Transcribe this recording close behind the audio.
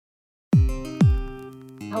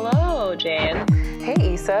Hello, Jan.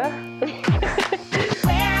 Hey, Issa.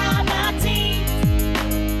 Where are my teens?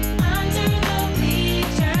 Under the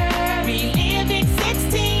bleachers. Reliving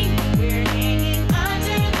 16. We're hanging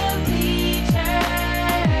under the bleachers.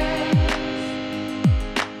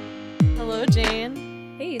 Hello,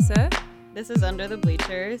 Jane. Hey, Issa. This is Under the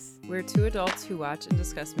Bleachers. We're two adults who watch and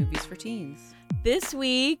discuss movies for teens. This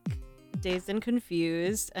week, Dazed and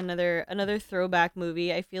Confused, another throwback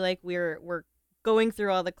movie. I feel like we're going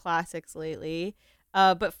through all the classics lately.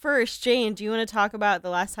 But first, Jane, do you want to talk about the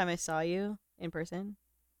last time I saw you in person?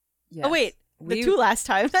 Yes. Oh, wait. The two last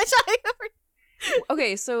times I saw you.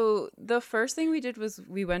 Okay, so the first thing we did was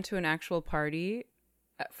we went to an actual party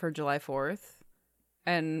for July 4th.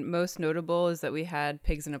 And most notable is that we had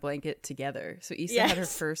pigs in a blanket together. So Issa had her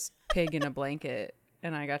first pig in a blanket,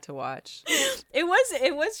 and I got to watch. It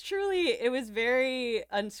was very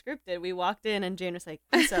unscripted. We walked in, and Jane was like,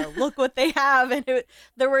 "Issa, look what they have!" And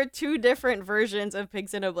there were two different versions of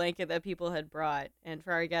pigs in a blanket that people had brought. And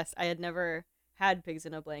for our guests, I had never had pigs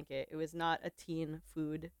in a blanket. It was not a teen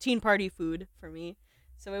party food for me.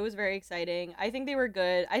 So it was very exciting. I think they were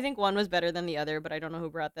good. I think one was better than the other, but I don't know who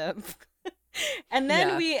brought them. And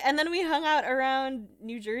then we hung out around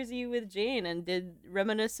New Jersey with Jane and did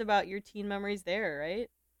reminisce about your teen memories there, right?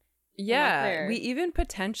 Yeah, we even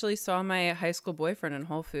potentially saw my high school boyfriend in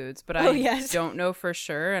Whole Foods, but don't know for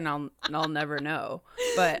sure, and I'll never know.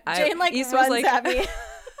 But Jane runs at me.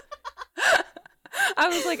 I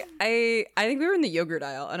was like, I think we were in the yogurt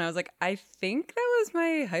aisle, and I was like, I think that was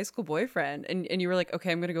my high school boyfriend, and you were like,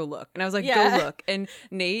 okay, I'm gonna go look, and I was like, go look, and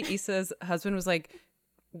Nate, Issa's husband, was like,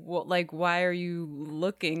 well, like, why are you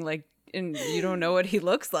looking, like, and you don't know what he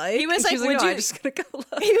looks like? He was like, I'm just gonna go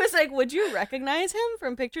look. He was like, would you recognize him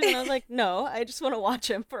from pictures? And I was like, no, I just want to watch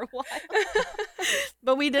him for a while.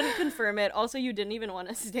 But we didn't confirm it. Also, you didn't even want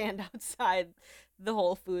to stand outside the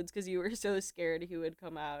Whole Foods because you were so scared he would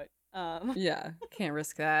come out. Yeah, can't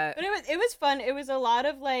risk that. But it was fun. It was a lot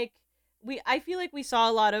of like I feel like we saw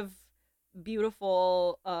a lot of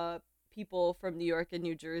beautiful people from New York and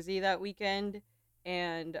New Jersey that weekend.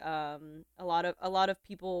 And a lot of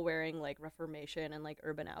people wearing like Reformation and like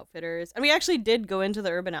Urban Outfitters, and we actually did go into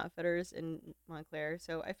the Urban Outfitters in Montclair,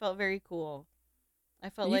 so I felt very cool.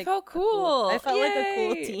 I felt like a cool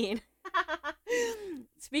teen.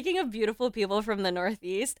 Speaking of beautiful people from the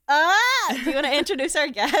Northeast, do you want to introduce our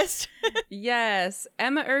guest? Yes,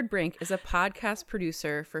 Emma Erdbrink is a podcast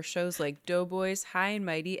producer for shows like Doughboys, High and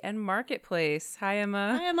Mighty, and Marketplace. Hi,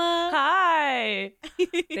 Emma. Hi, Emma. Hi.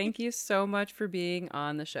 Thank you so much for being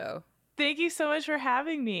on the show. Thank you so much for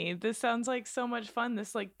having me. This sounds like so much fun,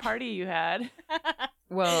 this like party you had.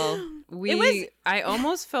 Well, I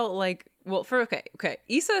almost felt like, okay.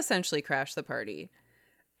 Issa essentially crashed the party.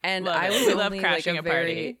 And I love crashing a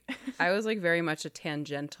party. I was like very much a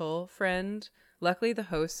tangential friend. Luckily, the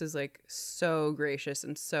host is like so gracious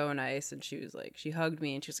and so nice, and she hugged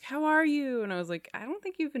me and she was like, "How are you?" And I was like, "I don't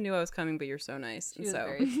think you even knew I was coming, but you're so nice." She was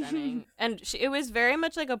very stunning, and it was very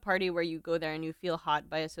much like a party where you go there and you feel hot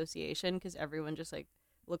by association because everyone just like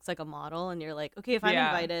looks like a model, and you're like, okay, if I'm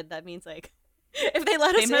invited, that means like. If they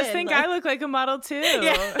let us in. They must think I look like a model too.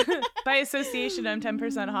 Yeah. By association, I'm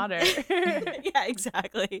 10% hotter. Yeah,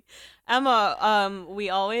 exactly. Emma, we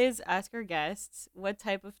always ask our guests, what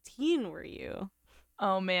type of teen were you?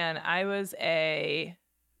 Oh man, I was a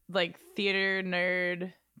like theater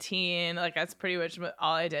nerd teen. Like that's pretty much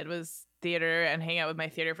all I did was theater and hang out with my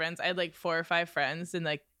theater friends. I had like 4 or 5 friends and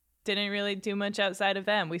like didn't really do much outside of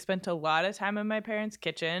them. We spent a lot of time in my parents'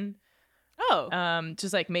 kitchen.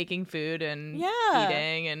 Just like making food and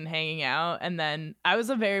eating and hanging out. And then I was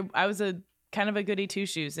a kind of a goody two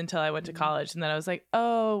shoes until I went to college. And then I was like,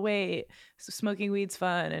 oh wait, so smoking weed's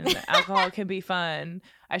fun and alcohol can be fun.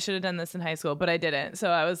 I should have done this in high school, but I didn't. So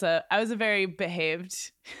I was a very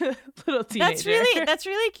behaved little teenager. That's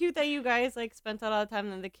really cute that you guys like spent a lot of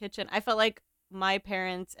time in the kitchen. I felt like my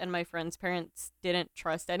parents and my friends' parents didn't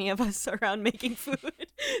trust any of us around making food.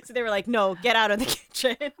 So they were like, no, get out of the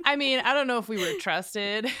kitchen. I mean, I don't know if we were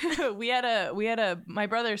trusted. we had my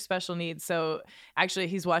brother's special needs. So actually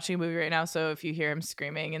he's watching a movie right now. So if you hear him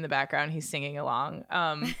screaming in the background, he's singing along.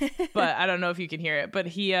 But I don't know if you can hear it, but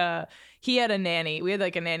he had a nanny. We had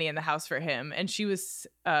like a nanny in the house for him. And she was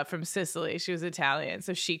from Sicily. She was Italian.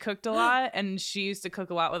 So she cooked a lot and she used to cook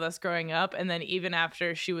a lot with us growing up. And then even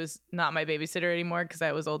after she was not my babysitter anymore, because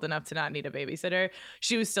I was old enough to not need a babysitter,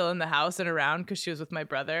 she was still in the house and around because she was with my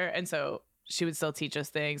brother. And so she would still teach us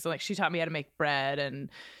things. So like she taught me how to make bread, and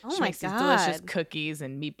Oh she my makes these delicious God. cookies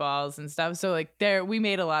and meatballs and stuff. So like we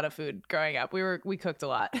made a lot of food growing up. We cooked a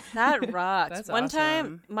lot. That rocks. That's One awesome.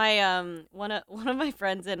 time, my one of my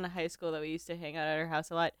friends in high school that we used to hang out at her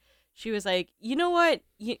house a lot, she was like, you know what?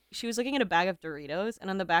 She was looking at a bag of Doritos, and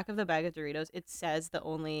on the back of the bag of Doritos, it says the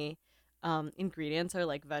only ingredients are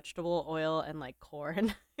like vegetable oil and like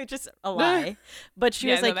corn. It's just a lie. But she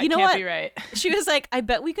was like, that you know can't what? be right. She was like, I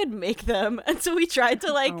bet we could make them. And so we tried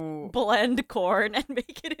to like Oh. blend corn and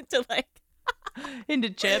make it into like Into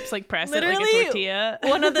chips, like press it like Literally, a tortilla.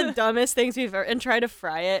 one of the dumbest things we've ever, and try to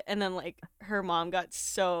fry it, and then like her mom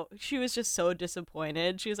she was just so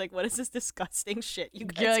disappointed. She was like, what is this disgusting shit you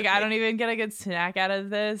guys You're like, are I don't making?" even get a good snack out of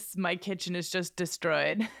this. My kitchen is just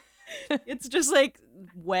destroyed. It's just like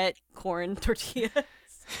wet corn tortillas.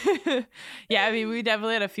 Yeah, I mean, we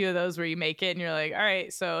definitely had a few of those where you make it and you're like, all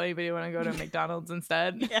right, so anybody want to go to McDonald's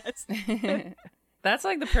instead? Yes. That's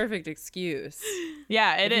like the perfect excuse.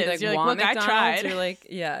 Yeah, it If you, is. like, You're like, want look, I McDonald's, tried. You're like,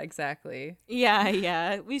 yeah, exactly.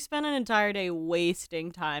 Yeah. We spent an entire day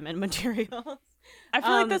wasting time and materials. I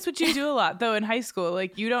feel like that's what you do a lot, though, in high school.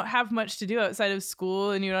 Like, you don't have much to do outside of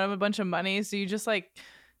school and you don't have a bunch of money, so you just, like,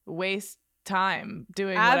 waste time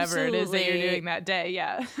doing whatever it is that you're Absolutely. doing that day.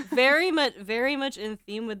 Yeah. very much in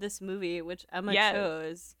theme with this movie, which Emma Yeah.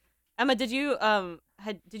 chose. Emma, did you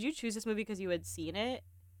choose this movie because you had seen it?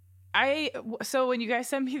 So when you guys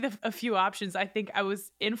sent me a few options, I think I was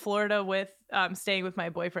in Florida with staying with my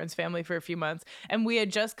boyfriend's family for a few months, and we had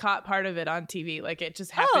just caught part of it on TV. Like it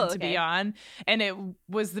just happened to be okay. on, and it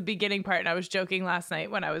was the beginning part. And I was joking last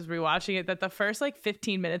night when I was rewatching it that the first like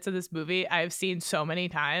 15 minutes of this movie I've seen so many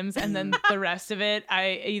times, and then the rest of it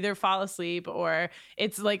I either fall asleep or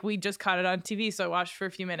it's like we just caught it on TV, so I watched for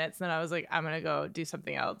a few minutes, and then I was like, I'm gonna go do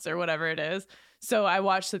something else or whatever it is. So I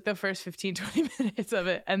watched like the first 15, 20 minutes of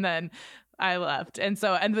it, and then I left.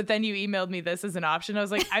 But then you emailed me this as an option. I was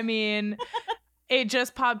like, I mean, it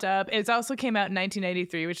just popped up. It also came out in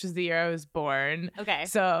 1993, which is the year I was born. Okay.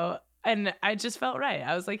 So, and I just felt right.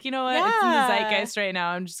 I was like, you know what? It's in the Yeah. zeitgeist right now.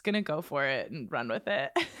 I'm just going to go for it and run with it.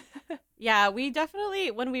 Yeah, we definitely,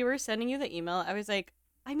 when we were sending you the email, I was like,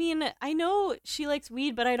 I mean, I know she likes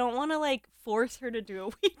weed, but I don't want to like force her to do a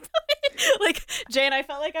weed night. Like, Jane, I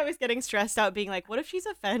felt like I was getting stressed out being like, what if she's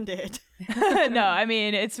offended? No, I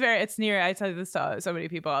mean, it's near, I tell this to so many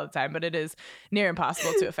people all the time, but it is near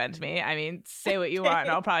impossible to offend me. I mean, say what you want. And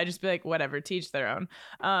I'll probably just be like, whatever, teach their own.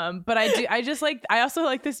 But I also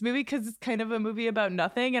like this movie because it's kind of a movie about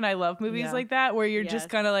nothing. And I love movies Yeah. like that where you're just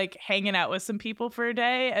Yes. kind of like hanging out with some people for a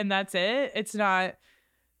day and that's it. It's not,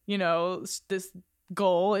 this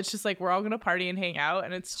goal. It's just like, we're all going to party and hang out.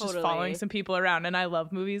 And it's just Totally. following some people around. And I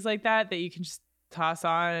love movies like that you can just toss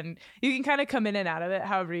on and you can kind of come in and out of it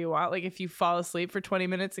however you want. Like if you fall asleep for 20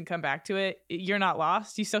 minutes and come back to it, you're not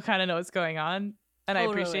lost. You still kind of know what's going on. And I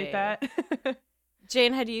appreciate that.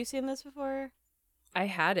 Jane, had you seen this before? I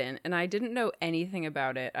hadn't, and I didn't know anything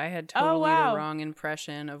about it. I had Oh, totally wow. the wrong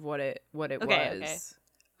impression of what it Okay, was.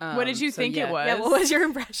 What did you think it was? Yeah, what was your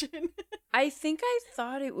impression? I think I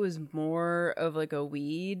thought it was more of like a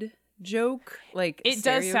weed joke. Like It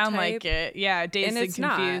does sound like stereotype. it. Yeah, Dazed And and it's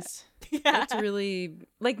not. Confused. Yeah. It's really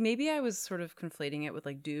like maybe I was sort of conflating it with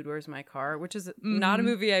like Dude, Where's My Car, which is not a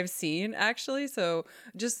movie I've seen actually. So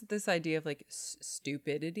just this idea of like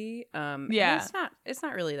stupidity. And Yeah. it's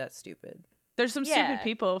not really that stupid. There's some Yeah. stupid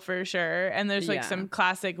people for sure. And there's like Yeah. some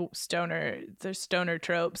classic stoner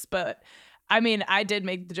tropes. But I mean, I did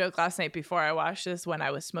make the joke last night before I watched this when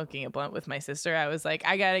I was smoking a blunt with my sister. I was like,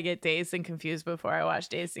 I gotta get Dazed and Confused before I watch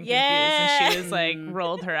Dazed and Confused. And she was like,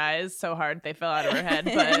 rolled her eyes so hard they fell out of her head.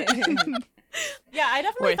 But Yeah, I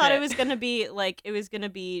definitely Worth thought it. it was gonna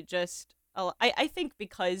be just. I think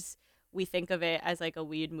because we think of it as like a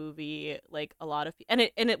weed movie, like a lot of and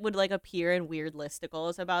it would like appear in weird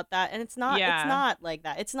listicles about that, and it's not. Yeah. It's not like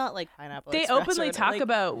that. It's not like Pineapple. they Express or openly whatever, talk like-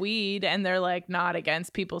 about weed and they're like not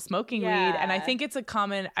against people smoking weed. And I Yeah. think it's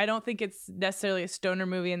I don't think it's necessarily a stoner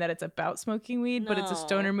movie in that it's about smoking weed, but it's a No.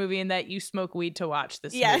 stoner movie in that you smoke weed to watch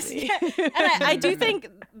this Yes, movie. yeah. And I do think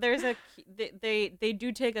there's they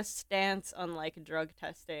do take a stance on like drug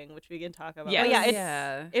testing, which we can talk about. Yes. But yeah,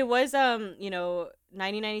 yeah. it was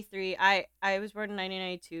 1993. I was born in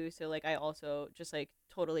 1992, so like I also just like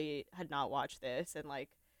totally had not watched this and like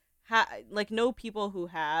know people who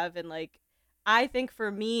have, and like I think for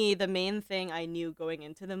me the main thing I knew going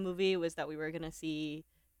into the movie was that we were gonna see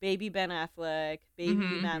baby Ben Affleck, baby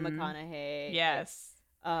Mhm. Matt Mhm. McConaughey. Yes.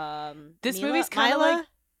 Like, This movie's kinda like-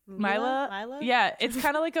 Mila? Yeah, it's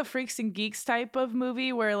kind of like a Freaks and Geeks type of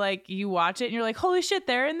movie where like you watch it and you're like, holy shit,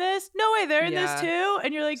 they're in this? No way, they're in this too?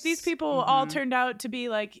 And you're like, these people all turned out to be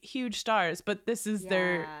like huge stars, but this is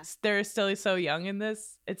they're still so young in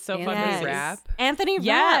this. It's so fun to see. Anthony Rapp.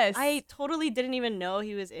 Yes. I totally didn't even know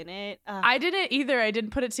he was in it. I didn't either. I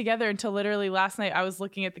didn't put it together until literally last night. I was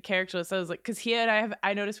looking at the character list. I was like, because he and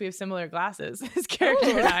I noticed we have similar glasses, his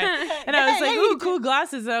character and I. And I was like, ooh, cool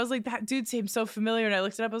glasses. And I was like, that dude seems so familiar. And I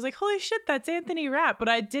looked it up. I was like, holy shit, that's Anthony Rapp. But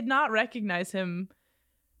I did not recognize him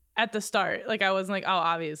at the start. Like, I wasn't like, oh,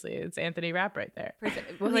 obviously, it's Anthony Rapp right there.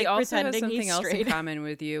 Well, he also has something else in common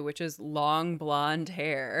with you, which is long blonde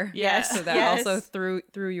hair. Yes. So that also threw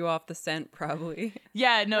you off the scent, probably.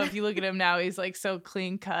 Yeah, no, if you look at him now, he's like so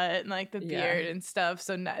clean cut and like the beard and stuff.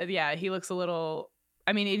 So yeah, he looks a little...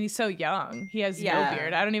 I mean, and he's so young. He has no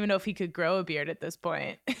beard. I don't even know if he could grow a beard at this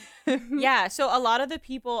point. Yeah, so a lot of the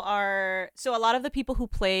people who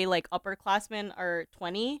play like upperclassmen are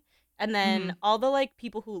 20, and then all the like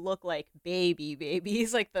people who look like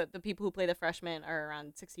babies, like the people who play the freshmen are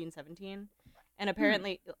around 16, 17. And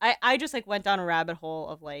apparently I just like went down a rabbit hole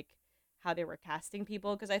of like how they were casting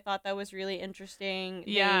people because I thought that was really interesting.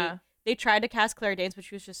 Yeah. They tried to cast Claire Danes, but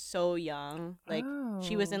she was just so young. Like,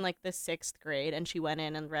 she was in, like, the 6th grade, and she went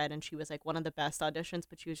in and read, and she was, like, one of the best auditions,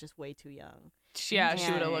 but she was just way too young. Yeah,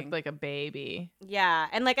 she would have looked like a baby. Yeah,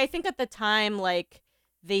 and, like, I think at the time, like,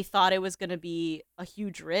 they thought it was going to be a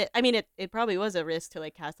huge risk. I mean, it probably was a risk to,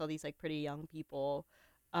 like, cast all these, like, pretty young people.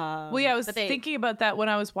 Well, yeah, I was thinking about that when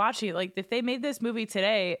I was watching it. Like, if they made this movie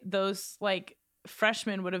today, those, like...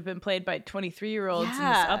 freshmen would have been played by 23-year-olds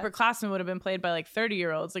and upperclassmen would have been played by like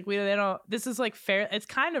 30-year-olds. Like they don't, this is like fair. It's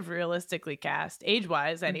kind of realistically cast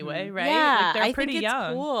age-wise anyway, right? Yeah, like they're I pretty think it's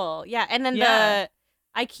young. Cool. Yeah, and then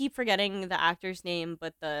I keep forgetting the actor's name,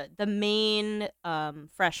 but the main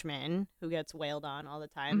freshman who gets wailed on all the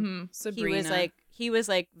time. Sabrina. He was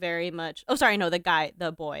like very much. Oh, sorry, no,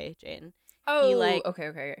 the boy, Jane. Oh,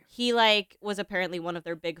 okay. He like was apparently one of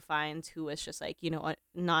their big finds who was just like, you know,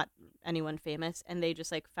 not anyone famous, and they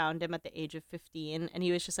just like found him at the age of 15, and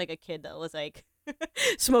he was just like a kid that was like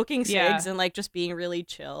smoking cigs and like just being really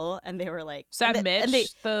chill, and they were like, so Mitch,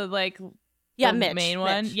 Mitch, the main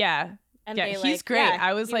one, and he's great.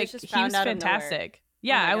 I was like, he was fantastic.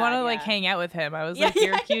 Yeah, I want to like hang out with him. I was like,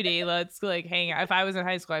 you're a cutie. Let's like hang out. If I was in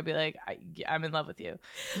high school, I'd be like, I'm in love with you.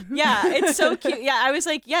 Yeah, it's so cute. Yeah, I was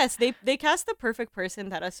like, yes, they cast the perfect person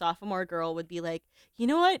that a sophomore girl would be like, you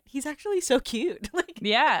know what? He's actually so cute. Like,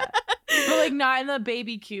 yeah, but like not in the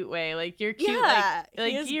baby cute way. Like you're cute. Yeah,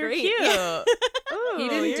 like you're great. cute. Yeah. Ooh, he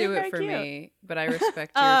didn't do it for me, but I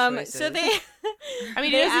respect your choices. So I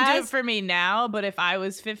mean, he doesn't do it for me now, but if I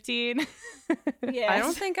was 15. Yes. I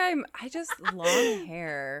don't think I just long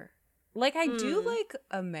hair. Like I do like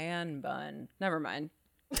a man bun. Never mind.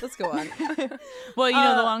 Let's go on. Well, you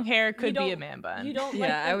know, the long hair could be a man bun. You don't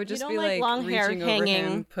I would just be like long hair reaching hanging.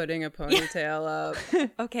 over him, putting a ponytail up.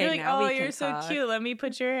 Okay, you're like, now we can you're so talk. cute. Let me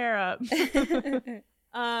put your hair up.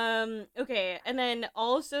 Okay, and then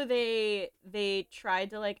also they tried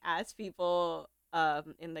to like ask people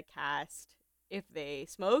in the cast if they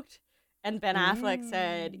smoked. And Ben Affleck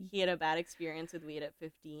said he had a bad experience with weed at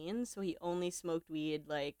 15, so he only smoked weed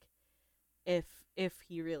like if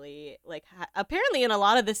he really like apparently in a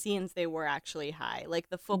lot of the scenes they were actually high. Like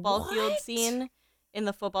the football field scene, in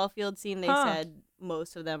the football field scene they said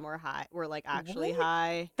most of them were like actually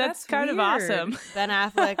high. That's kind of awesome. Ben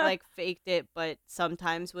Affleck like faked it, but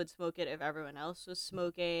sometimes would smoke it if everyone else was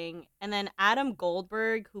smoking. And then Adam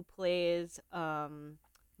Goldberg, who plays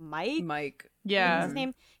Mike. Yeah. His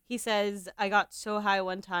name. He says, I got so high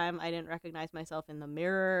one time I didn't recognize myself in the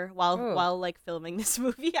mirror while like filming this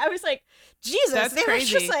movie. I was like, Jesus, that's they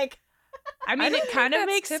crazy. were just like I mean, it kind of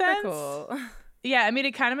makes typical. sense. Yeah, I mean,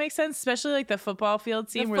 it kind of makes sense, especially like the football field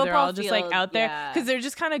scene where they're all just like out there because they're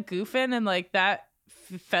just kind of goofing and like that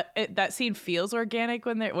scene feels organic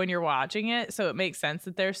when you're watching it, so it makes sense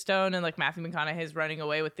that they're stoned and like Matthew McConaughey's running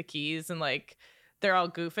away with the keys and like they're all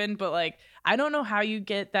goofing, but like I don't know how you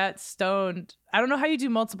get that stoned. I don't know how you do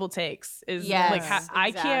multiple takes.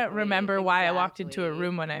 I can't remember why I walked into a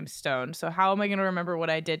room when I'm stoned. So how am I going to remember what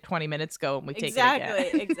I did 20 minutes ago when we take it again?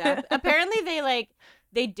 Exactly. Apparently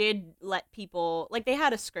they did let people like they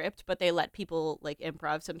had a script, but they let people like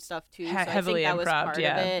improv some stuff too. So Heavily I think that improv, was part of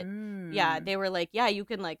it. Yeah, they were like, yeah, you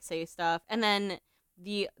can like say stuff. And then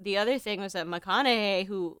the other thing was that McConaughey,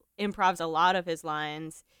 who improvs a lot of his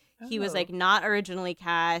lines, he was like not originally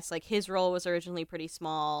cast. Like his role was originally pretty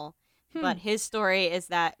small, but his story is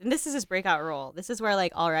that, and this is his breakout role. This is where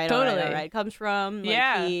like all right comes from.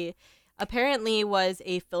 Like, apparently was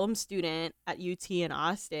a film student at UT in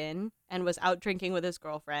Austin and was out drinking with his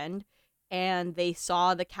girlfriend. And they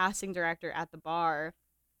saw the casting director at the bar.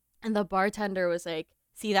 And the bartender was like,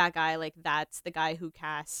 see that guy? Like, that's the guy who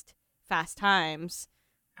cast Fast Times.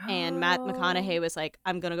 And Matt McConaughey was like,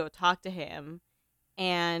 I'm going to go talk to him.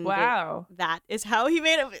 And wow, that is how he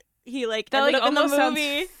made it. He like that ended like up in the almost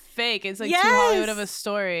movie. Sounds fake. It's like too Hollywood of a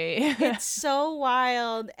story. It's so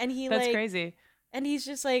wild. And that's crazy. And he's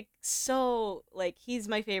just like so like he's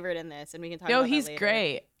my favorite in this, and we can talk. Yo, about he's that later.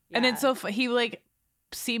 great, Yeah. and it's so he like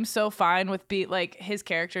seems so fine with like his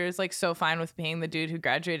character is like so fine with being the dude who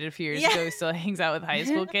graduated a few years ago who still hangs out with high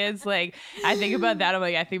school kids. Like I think about that, I'm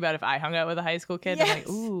like, I think about if I hung out with a high school kid, I'm like,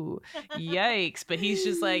 ooh, yikes. But he's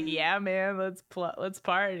just like, yeah, man, let's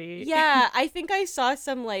party. Yeah, I think I saw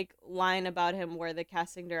some like line about him where the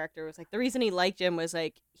casting director was like, the reason he liked him was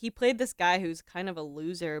like he played this guy who's kind of a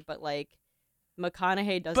loser, but like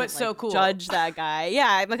McConaughey doesn't so cool. judge that guy.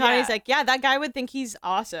 Yeah, McConaughey's like, yeah, that guy would think he's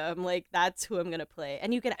awesome. Like that's who I'm gonna play,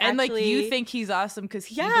 and you can and actually like you think he's awesome because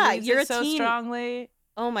he believes you're it a so teen. strongly.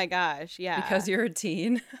 Oh my gosh, yeah. Because you're a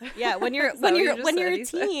teen. Yeah, when you're Is that when what you're you a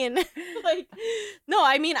just said? teen, like no,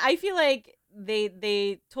 I mean I feel like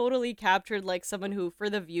they totally captured like someone who for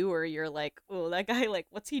the viewer you're like, oh that guy like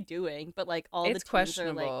what's he doing? But like all It's the teens are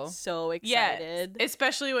questionable. like so excited. Yeah,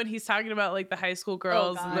 especially when he's talking about like the high school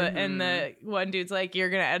girls God. and the one dude's like, you're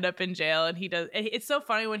gonna end up in jail, and he does. It's so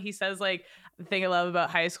funny when he says like, the thing I love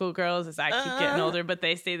about high school girls is I keep getting older, but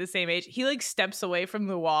they stay the same age. He like steps away from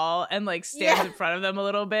the wall and like stands in front of them a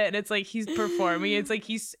little bit, and it's like he's performing. It's like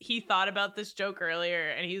he thought about this joke earlier,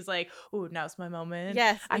 and he's like, "Ooh, now's my moment.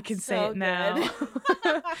 Yes, I can it's say so it now." good.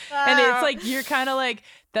 And it's like you're kind of like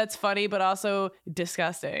that's funny, but also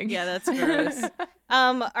disgusting. Yeah, that's gross.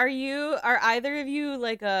 Are either of you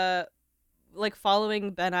like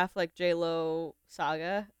following Ben Affleck J-Lo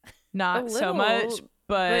saga? Not so much,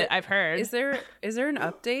 but I've heard. Is there an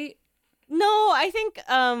update? No, I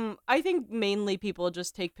think mainly people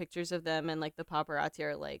just take pictures of them and like the paparazzi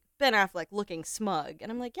are like Ben Affleck looking smug,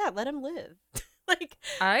 and I'm like, yeah, let him live. Like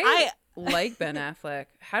I like Ben Affleck.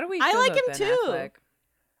 How do we? I feel like about him Ben too. Affleck?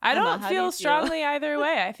 I Emma, don't how do you feel feel? strongly either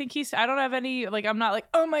way. I think I don't have any, like, I'm not like,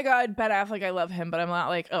 oh my God, Ben Affleck, I love him, but I'm not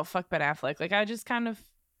like, oh, fuck Ben Affleck. Like, I just kind of,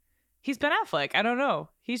 he's Ben Affleck. I don't know.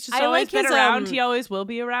 He's just I always like been his, around. He always will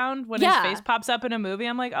be around. When Yeah. his face pops up in a movie,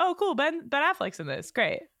 I'm like, oh, cool, Ben Affleck's in this.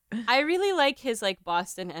 Great. I really like his like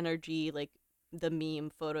Boston energy, like the meme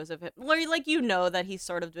photos of him. Like you know that he's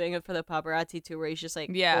sort of doing it for the paparazzi too, where he's just like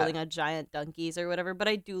holding a giant donkeys or whatever. But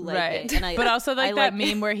I do like it, and but also like I that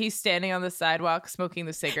meme where he's standing on the sidewalk smoking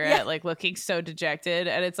the cigarette, like looking so dejected,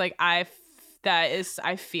 and it's like I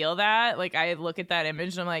feel that. Like I look at that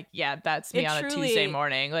image and I'm like, yeah, that's me on a Tuesday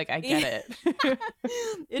morning. Like I get it.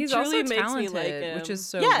 He's also truly makes me talented, like him, which is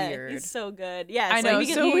so weird. weird. He's so good. Yeah, I know.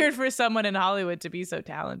 It's so weird for someone in Hollywood to be so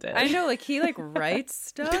talented. I know, like he like writes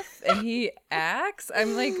stuff and he acts.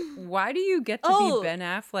 I'm like, why do you get to be Ben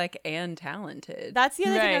Affleck and talented? That's the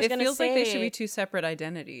other thing I was It gonna feels say. like they should be two separate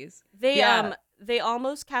identities. They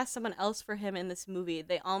almost cast someone else for him in this movie.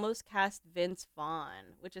 They almost cast Vince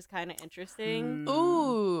Vaughn, which is kind of interesting.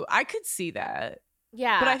 Ooh, I could see that.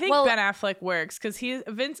 Yeah, but I think Ben Affleck works because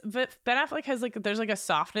Ben Affleck has like there's like a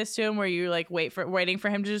softness to him where you like waiting for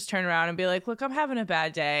him to just turn around and be like, look, I'm having a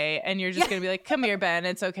bad day, and you're just gonna be like, come here, Ben,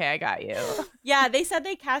 it's okay, I got you. Yeah, they said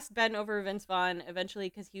they cast Ben over Vince Vaughn eventually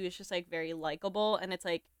because he was just like very likable, and it's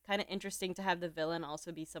like kind of interesting to have the villain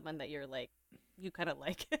also be someone that you're like you kind of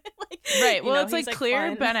like. Like right. Well, it's he's, like clear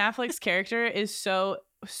fun. Ben Affleck's character is so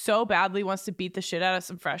badly wants to beat the shit out of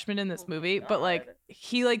some freshmen in this movie, but like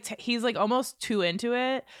he's like almost too into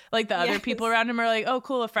it. Like the other people around him are like, oh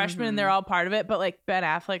cool, a freshman, and they're all part of it. But like Ben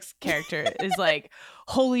Affleck's character is like,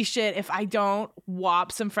 holy shit, if I don't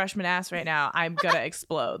whop some freshman ass right now, I'm gonna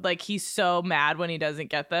explode. Like he's so mad when he doesn't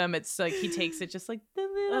get them. It's like he takes it just like a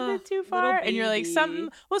little bit too far, and you're like,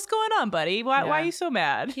 what's going on, buddy? Why are you so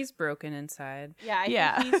mad? He's broken inside.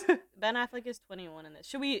 Yeah, I think Ben Affleck is 21 in this.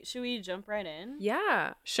 Should we jump right in?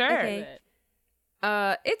 Yeah, sure. Okay.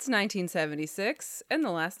 It's 1976 and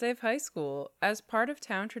the last day of high school. As part of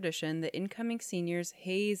town tradition, the incoming seniors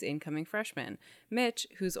haze incoming freshmen. Mitch,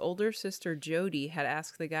 whose older sister Jody had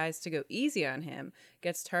asked the guys to go easy on him,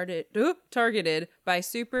 gets targeted by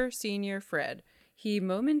super senior Fred. He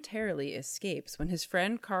momentarily escapes when his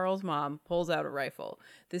friend Carl's mom pulls out a rifle.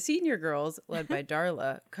 The senior girls, led by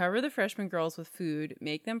Darla, cover the freshman girls with food,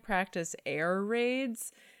 make them practice air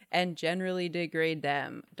raids, and generally degrade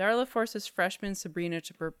them. Darla forces freshman Sabrina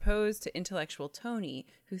to propose to intellectual Tony,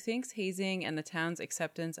 who thinks hazing and the town's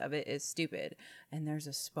acceptance of it is stupid. And there's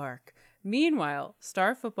a spark. Meanwhile,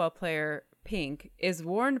 star football player Pink, is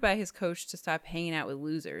warned by his coach to stop hanging out with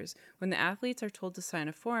losers. When the athletes are told to sign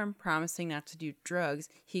a form promising not to do drugs,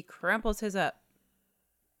 he crumples his up.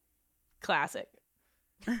 Classic.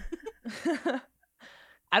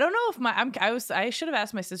 I don't know if I should have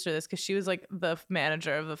asked my sister this because she was like the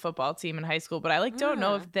manager of the football team in high school, but I like don't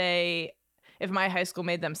know if my high school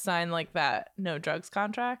made them sign like that no drugs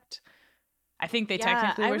contract. I think they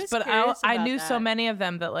technically were, but I knew so many of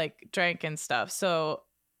them that like drank and stuff. So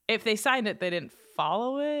if they signed it, they didn't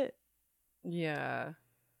follow it. Yeah.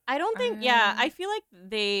 I don't think I feel like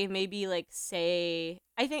they maybe like say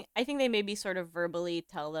I think they maybe sort of verbally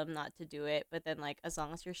tell them not to do it, but then like as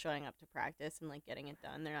long as you're showing up to practice and like getting it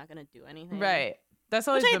done, they're not gonna do anything. Right. That's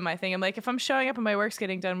always been my thing. I'm like, if I'm showing up and my work's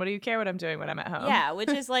getting done, what do you care what I'm doing when I'm at home? Yeah, which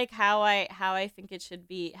is like how I think it should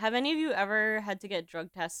be. Have any of you ever had to get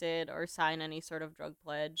drug tested or sign any sort of drug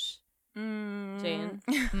pledge? Jane?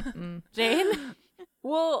 Jane?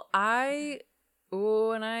 Well,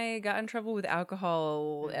 when I got in trouble with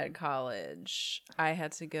alcohol at college, I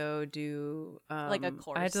had to go do like a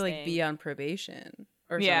course. I had to like be on probation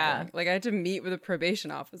or Yeah. something. Like I had to meet with a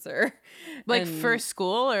probation officer. Like for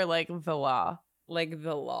school or like the law? Like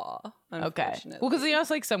the law. Okay. Well, because you know, it's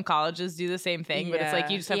like some colleges do the same thing, but it's like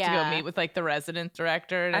you just have to go meet with like the resident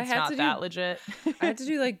director, and it's not that legit. I had to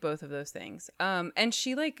do like both of those things. And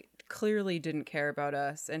she like clearly didn't care about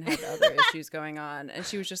us and had other issues going on, and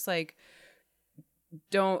she was just like,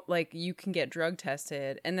 don't, like, you can get drug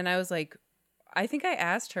tested. And then I was like, I think I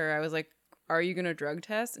asked her, I was like, are you gonna drug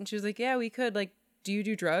test? And she was like, yeah, we could. Like, do you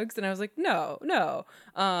do drugs? And I was like, no.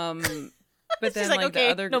 But then, she's like,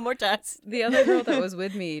 okay, no more tests. The other girl that was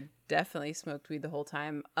with me definitely smoked weed the whole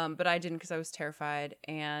time. But I didn't because I was terrified,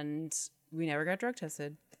 and we never got drug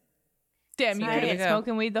tested. Damn, you could have been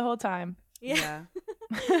smoking weed the whole time. Yeah.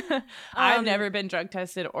 I've never been drug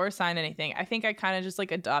tested or signed anything. I think I kind of just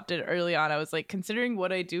like adopted early on. I was like, considering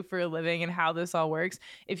what I do for a living and how this all works,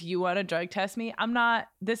 if you want to drug test me,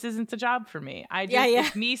 this isn't the job for me.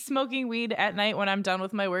 If me smoking weed at night when I'm done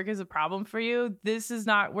with my work is a problem for you,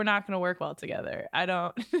 we're not going to work well together. I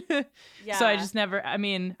don't. So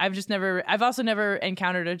I've also never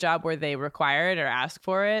encountered a job where they require it or ask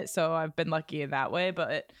for it. So I've been lucky in that way,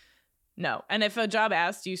 but no. And if a job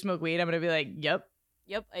asks, do you smoke weed? I'm going to be like, yep.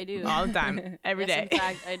 Yep, I do. All the time. Every day. In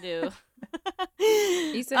fact, I do.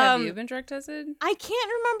 Issa, have you been drug tested? I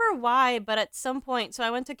can't remember why, but at some point, so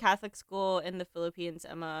I went to Catholic school in the Philippines,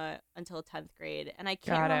 Emma, until 10th grade. And I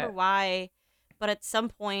can't remember why, but at some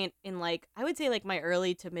point in like, I would say like my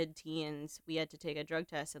early to mid-teens, we had to take a drug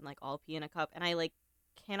test and like all pee in a cup. And I like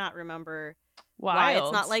cannot remember why.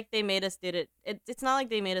 It's not like they made us did it. It's not like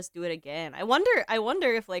they made us do it again. I wonder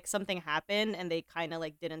if like something happened and they kind of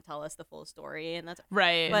like didn't tell us the full story, and that's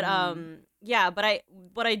right. But but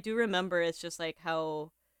what I do remember is just like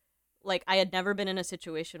how like I had never been in a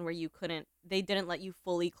situation where they didn't let you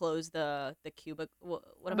fully close the cubicle.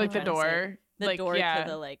 What am I like the door, the door to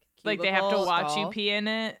the like cubicle. Like they have to watch you pee in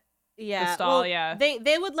it. Yeah, the stall,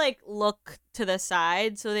 They would like look to the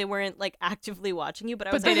side, so they weren't like actively watching you. But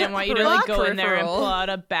they didn't want you to like go in there and pull out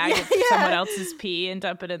a bag of someone else's pee and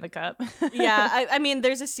dump it in the cup. Yeah, I mean,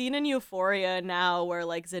 there's a scene in Euphoria now where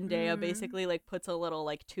like Zendaya basically like puts a little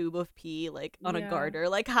like tube of pee like on a garter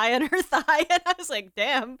like high on her thigh, and I was like,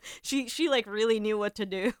 damn, she like really knew what to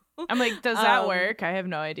do. I'm like, does that work? I have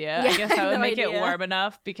no idea. I guess that would make it warm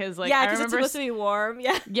enough because like I remember it's supposed to be warm.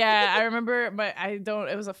 Yeah, I remember, but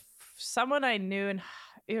it was someone I knew, and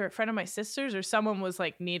either a friend of my sister's or someone was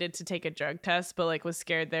like needed to take a drug test, but like was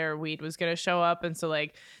scared their weed was gonna show up, and so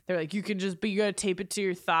like they're like, you gotta tape it to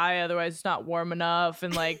your thigh, otherwise it's not warm enough,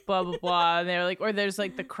 and like blah blah blah. And they're like, or there's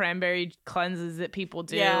like the cranberry cleanses that people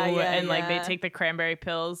do, and like they take the cranberry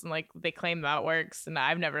pills, and like they claim that works, and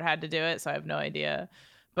I've never had to do it, so I have no idea.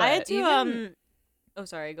 But I had to Oh,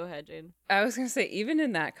 sorry. Go ahead, Jane. I was going to say, even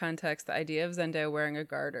in that context, the idea of Zendaya wearing a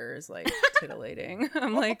garter is, like, titillating.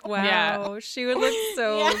 I'm like, wow, she would look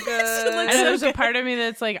so good. And there's a part of me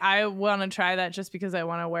that's like, I want to try that just because I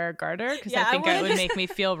want to wear a garter, because I think it would make me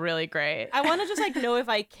feel really great. I want to just, like, know if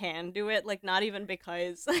I can do it, like, not even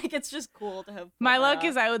because, like, it's just cool to have. My luck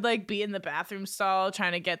is I would, like, be in the bathroom stall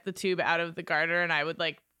trying to get the tube out of the garter, and I would,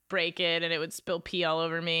 like, break it and it would spill pee all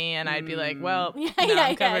over me, and I'd be like, well,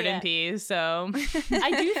 I'm covered in pee, so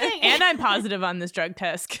I do think and I'm positive on this drug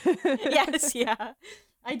test. Yes,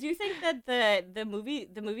 I do think that the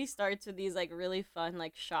movie starts with these like really fun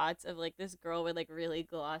like shots of like this girl with like really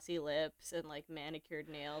glossy lips and like manicured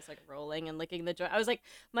nails like rolling and licking the joint. I was like,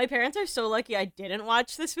 my parents are so lucky I didn't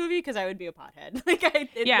watch this movie because I would be a pothead. Like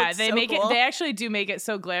they actually do make it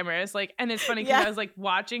so glamorous. Like, and it's funny because I was like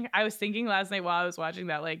I was thinking last night while I was watching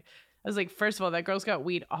that, like, I was like, first of all, that girl's got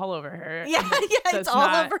weed all over her. Yeah, it's all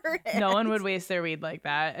over her head. No one would waste their weed like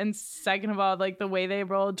that. And second of all, like the way they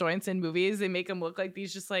roll joints in movies, they make them look like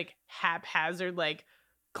these just like haphazard, like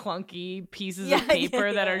clunky pieces of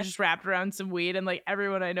paper that are just wrapped around some weed. And like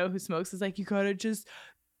everyone I know who smokes is like, you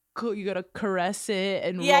gotta caress it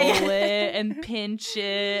and roll it and pinch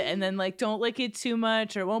it, and then like don't lick it too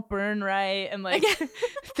much or it won't burn right. And like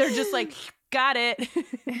they're just like, got it.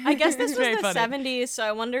 I guess this was the 70s, so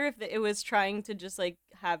I wonder if it was trying to just like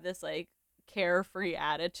have this like carefree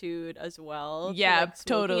attitude as well. Yeah,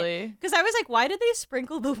 totally. Because I was like, why did they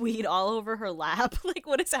sprinkle the weed all over her lap? Like,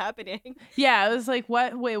 what is happening? Yeah, I was like,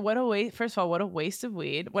 what? Wait, what a waste. First of all, what a waste of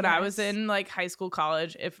weed. When I was in like high school,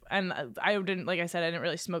 college, I didn't, like I said, I didn't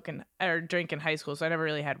really smoke or drink in high school, so I never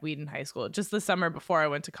really had weed in high school. Just the summer before I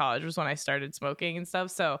went to college was when I started smoking and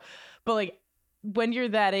stuff. So, but like, when you're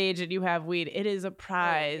that age and you have weed, it is a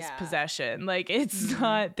prized possession. Like it's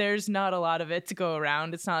not, there's not a lot of it to go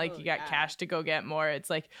around. It's not like you got cash to go get more. It's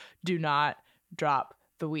like, do not drop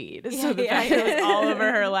the weed. So the fact that it was all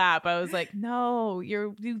over her lap, I was like, no,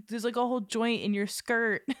 there's like a whole joint in your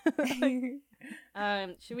skirt.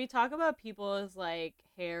 Should we talk about people's like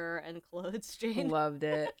hair and clothes, Jane? Loved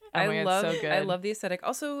it. I love the aesthetic.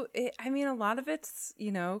 Also, a lot of it's,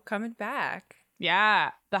 coming back. Yeah,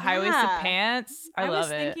 the high-waisted pants. I love it. I was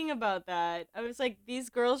thinking about that. I was like, these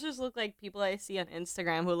girls just look like people I see on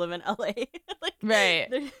Instagram who live in LA. Like, right.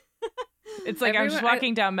 It's like I'm just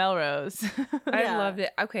walking down Melrose. I loved it.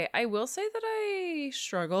 Okay, I will say that I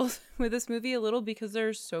struggled with this movie a little because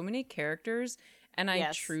there's so many characters, and I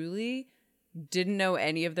truly didn't know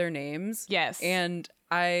any of their names. Yes. And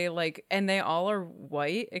and they all are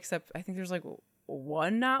white, except I think there's like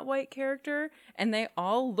one not white character, and they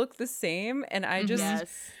all look the same, and I just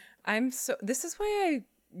this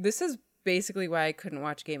is basically why I couldn't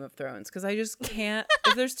watch Game of Thrones, because I just can't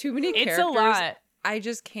if there's too many characters. It's a lot. I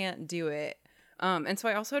just can't do it. And so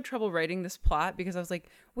I also had trouble writing this plot because I was like,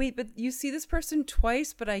 wait, but you see this person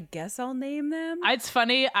twice, but I guess I'll name them. It's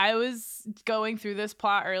funny, I was going through this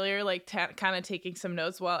plot earlier, like kind of taking some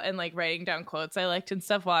notes and like writing down quotes I liked and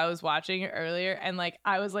stuff while I was watching it earlier, and like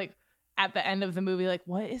I was like at the end of the movie, like,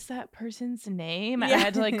 what is that person's name? And I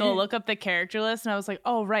had to like go look up the character list, and I was like,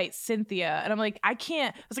 oh right, Cynthia. And I'm like, I was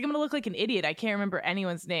like, I'm gonna look like an idiot. I can't remember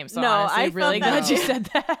anyone's name. So honestly, I'm really glad you said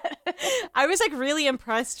that. I was like really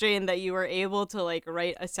impressed, Jane, that you were able to like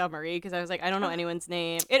write a summary, because I was like, I don't know anyone's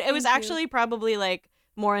name. It was actually probably like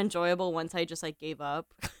more enjoyable once I just like gave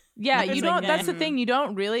up. Yeah, you don't. That's the thing. You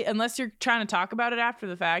don't really, unless you're trying to talk about it after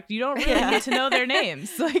the fact, you don't really need to know their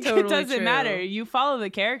names. Like totally it doesn't matter. You follow the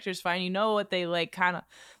characters fine. You know what they like.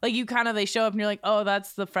 They show up and you're like, oh,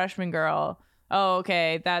 that's the freshman girl. Oh,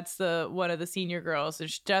 okay, that's the one of the senior girls.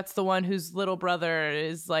 That's the one whose little brother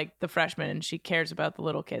is like the freshman, and she cares about the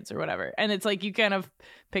little kids or whatever. And it's like you kind of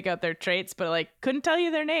pick out their traits, but like couldn't tell you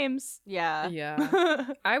their names. Yeah.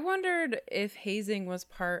 I wondered if hazing was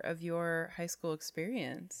part of your high school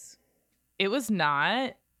experience. It was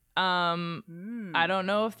not. I don't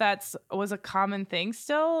know if was a common thing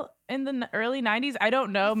still in the early 90s. I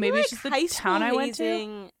don't know. Maybe like it's just the town I went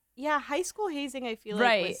to. Yeah, high school hazing, I feel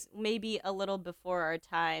like was maybe a little before our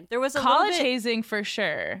time. There was a college hazing for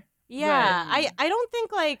sure. Yeah, I don't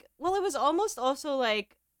think like, well, it was almost also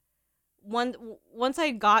like once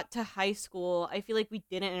I got to high school, I feel like we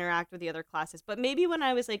didn't interact with the other classes. But maybe when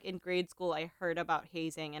I was like in grade school, I heard about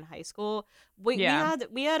hazing in high school. We had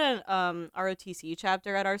an ROTC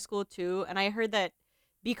chapter at our school too, and I heard that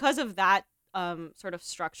because of that sort of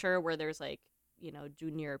structure where there's like,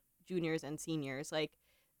 juniors and seniors, like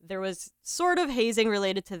there was sort of hazing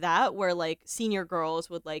related to that, where like senior girls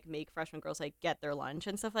would like make freshman girls like get their lunch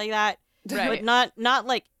and stuff like that. Right. But not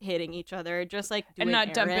like hitting each other, just like doing and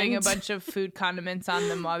not errands. Dumping a bunch of food condiments on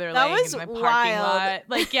them while they're laying in the parking lot.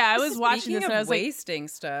 Like, yeah, I was watching this and I was wasting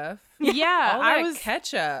stuff. Yeah, I was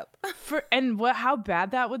ketchup. How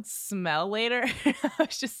bad that would smell later. I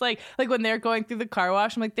was just like when they're going through the car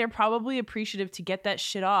wash, I'm like, they're probably appreciative to get that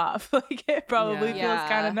shit off. Like it probably feels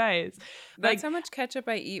kind of nice. That's how much ketchup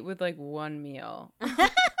I eat with like one meal.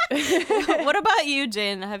 What about you,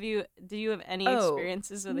 Jane? Do you have any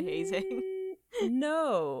experiences with hazing?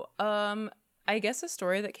 No. I guess a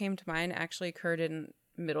story that came to mind actually occurred in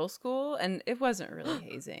middle school, and it wasn't really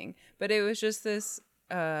hazing, but it was just this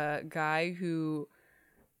guy who,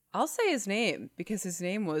 I'll say his name because his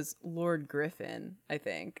name was Lord Griffin, I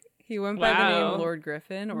think. He went by the name Lord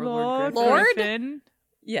Griffin or Lord Griffin.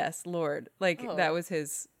 Yes, Lord. That was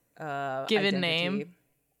his given identity. name.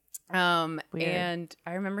 And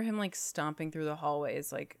I remember him like stomping through the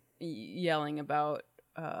hallways, like yelling about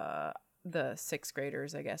the sixth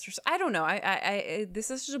graders, I guess. I don't know. I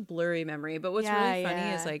this is just a blurry memery. But what's really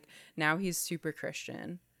funny is like now he's super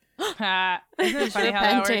Christian. Isn't it funny how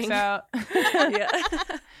that works out? Yeah.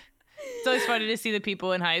 It's always funny to see the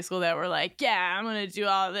people in high school that were like, yeah, I'm going to do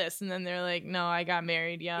all this. And then they're like, no, I got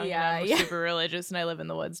married young and I'm super religious and I live in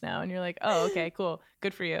the woods now. And you're like, oh, okay, cool.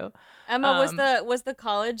 Good for you. Emma, was the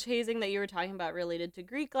college hazing that you were talking about related to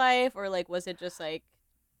Greek life, or like was it just like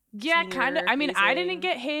yeah, kind of. I mean, hazing? I didn't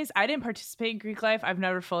get hazed. I didn't participate in Greek life. I've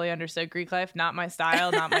never fully understood Greek life. Not my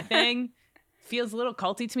style, not my thing. Feels a little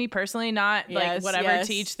culty to me personally, not like whatever,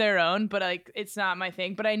 to each their own, but like it's not my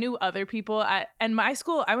thing. But I knew other people and my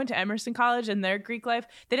school, I went to Emerson College, and their Greek life,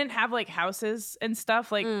 they didn't have like houses and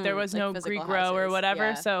stuff. Like there was like no Greek row or whatever.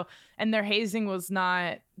 Yeah. So, and their hazing was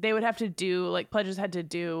not, they would have to do like pledges had to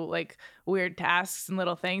do like weird tasks and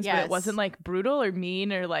little things, but it wasn't like brutal or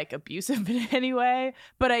mean or like abusive in any way.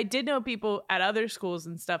 But I did know people at other schools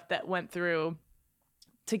and stuff that went through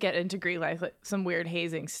to get into Greek life, like some weird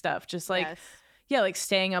hazing stuff, just like like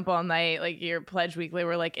staying up all night, like your pledge week, they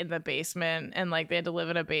were like in the basement and like they had to live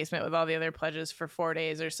in a basement with all the other pledges for 4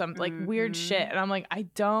 days or something, like weird shit. And I'm like, I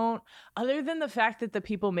don't, other than the fact that the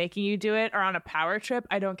people making you do it are on a power trip,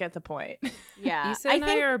 I don't get the point. Yeah, Issa and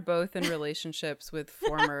I are both in relationships with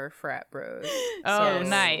former frat bros. Oh,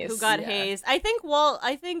 nice. Who got hazed. I think Walt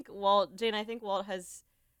has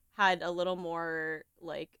had a little more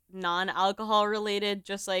like non-alcohol related,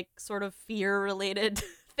 just like sort of fear related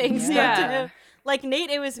things. Like Nate,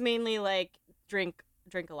 it was mainly like drink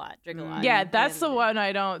a lot. Yeah, that's the one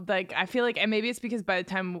I don't like. I feel like, and maybe it's because by the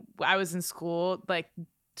time I was in school, like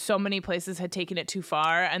so many places had taken it too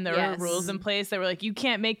far, and there were rules in place that were like, you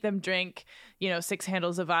can't make them drink 6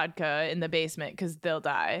 handles of vodka in the basement because they'll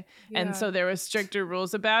die. And so there was stricter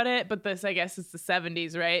rules about it. But this, I guess, is the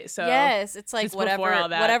 70s, right? So yes, it's like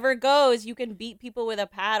whatever goes. You can beat people with a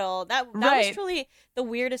paddle. That was truly the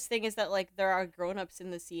weirdest thing, is that like there are grown-ups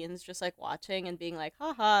in the scenes just like watching and being like,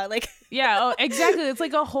 haha, like exactly. It's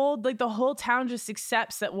like the whole town just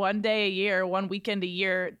accepts that one day a year, one weekend a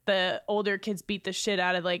year, the older kids beat the shit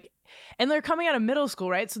out of like. And they're coming out of middle school,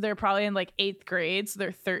 right? So they're probably in like 8th grade. So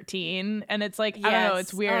they're 13. And it's like, I don't know,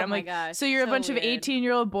 it's weird. I'm like, gosh, so you're a bunch of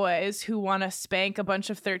 18-year-old boys who want to spank a bunch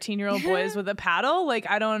of 13-year-old boys with a paddle? Like,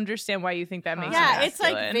 I don't understand why you think that makes sense. It's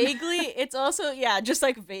like vaguely, it's also, just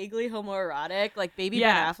like vaguely homoerotic. Like Baby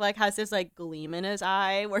Ben Affleck has this like gleam in his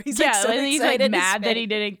eye where he's like so excited. He's like mad that he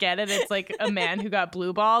didn't get it. It's like a man who got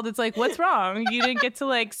blue balled. It's like, what's wrong? You didn't get to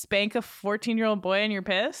like spank a 14-year-old boy and you're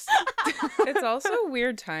pissed? It's also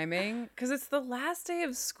weird timing. Because it's the last day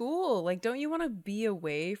of school. Like, don't you want to be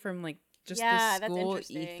away from like just the school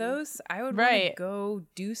ethos? I would want to go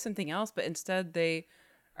do something else, but instead they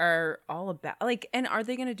are all about like, and are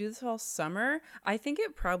they going to do this all summer? I think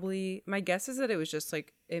it probably, my guess is that it was just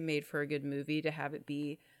like, it made for a good movie to have it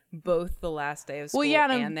be both the last day of school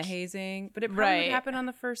and the hazing, but it probably would happen on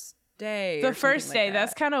the first day. The first day,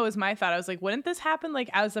 that's kind of was my thought. I was like, wouldn't this happen like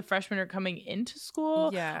as the freshmen are coming into school?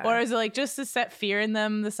 Yeah. Or is it like just to set fear in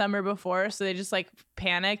them the summer before, so they just like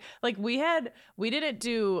panic? Like we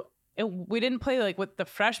didn't play like with the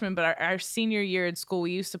freshmen, but our senior year in school,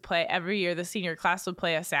 we used to play every year. The senior class would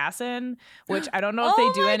play Assassin, which I don't know if they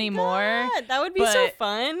do anymore. God, that would be so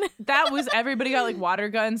fun. That was, everybody got like water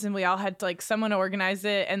guns, and we all had to, like, someone organized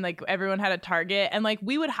it, and like everyone had a target, and like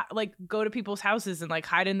we would like go to people's houses and like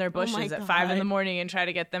hide in their bushes at 5 a.m. and try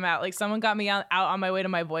to get them out. Like someone got me out on my way to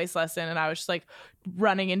my voice lesson, and I was just like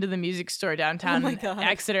running into the music store downtown in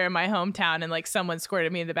Exeter, in my hometown, and like someone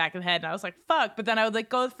squirted me in the back of the head, and I was like, fuck. But then I would like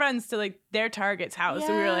go with friends to like their target's house,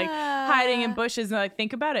 so we were like hiding in bushes, and I like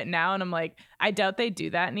think about it now, and I'm like, I doubt they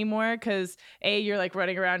do that anymore, because you're like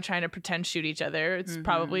running around trying to pretend shoot each other. It's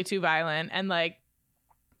probably too violent, and like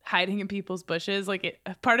hiding in people's bushes, like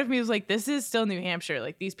part of me was like, this is still New Hampshire,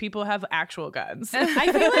 like these people have actual guns.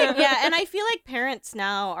 I feel like and I feel like parents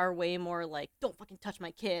now are way more like, don't fucking touch my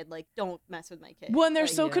kid, like don't mess with my kid. Well, and they're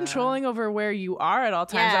so controlling over where you are at all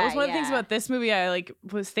times. That was one of the things about this movie I like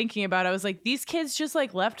was thinking about. I was like, these kids just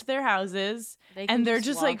like left their houses and they're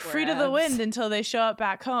just like free to the wind until they show up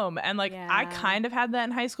back home. And like I kind of had that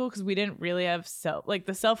in high school, because we didn't really have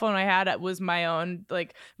the cell phone I had was my own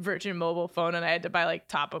like Virgin mobile phone, and I had to buy like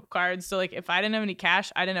top up cards. So like if I didn't have any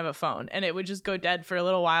cash, I didn't have a phone, and it would just go dead for a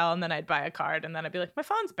little while, and then I'd buy a card, and then I'd be like, my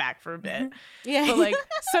phone's back for a bit. But like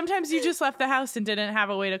sometimes you just left the house and didn't have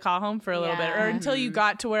a way to call home for a little bit, or until you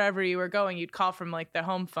got to wherever you were going, you'd call from like the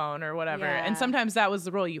home phone or whatever. And sometimes that was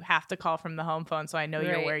the rule, you have to call from the home phone, so I know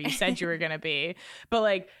you're where you said you were gonna be. But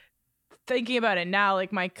like thinking about it now,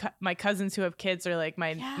 like my cousins who have kids, or like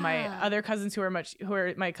my other cousins who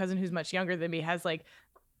are my cousin who's much younger than me, has like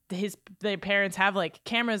their parents have like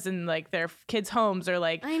cameras in like their kids' homes, or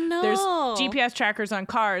like I know there's GPS trackers on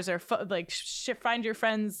cars, or find your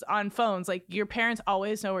friends on phones. Like your parents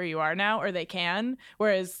always know where you are now, or they can.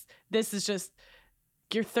 Whereas this is just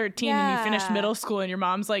you're 13 and you finished middle school, and your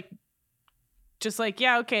mom's like, just like,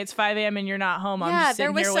 yeah, okay, it's 5 a.m. and you're not home. I'm just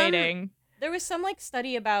sitting here waiting. There was some like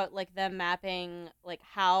study about like them mapping like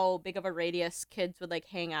how big of a radius kids would like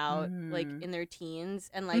hang out like in their teens,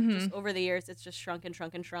 and like just over the years it's just shrunk and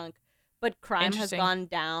shrunk and shrunk. But crime has gone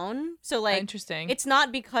down. So like interesting. It's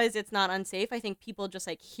not because it's not unsafe. I think people just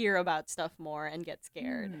like hear about stuff more and get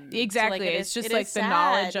scared. Exactly. So, like, it's just like the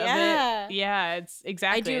knowledge of it. Yeah, it's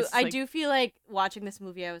exactly. I do feel like watching this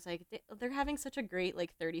movie, I was like, they're having such a great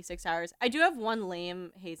like 36 hours. I do have one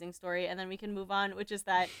lame hazing story, and then we can move on, which is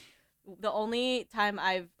that the only time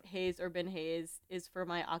I've hazed or been hazed is for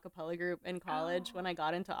my a cappella group in college when I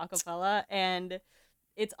got into a cappella, and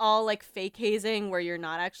it's all like fake hazing where you're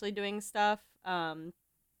not actually doing stuff.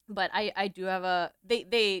 But I do have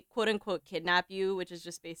they quote unquote kidnap you, which is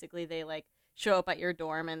just basically they like show up at your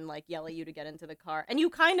dorm and like yell at you to get into the car, and you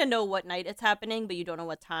kind of know what night it's happening, but you don't know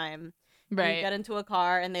what time. Right. You get into a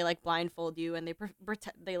car and they like blindfold you, and they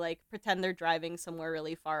pretend they're driving somewhere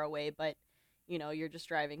really far away, but you know, you're just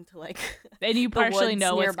driving to like and you partially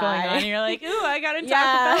know what's going on, and you're like, ooh, I got into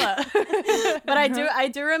acapella. But I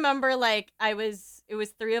do remember like it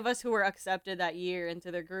was 3 of us who were accepted that year into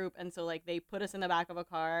their group, and so like they put us in the back of a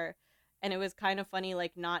car, and it was kind of funny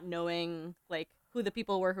like not knowing like who the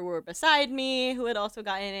people were who were beside me who had also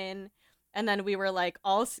gotten in, and then we were like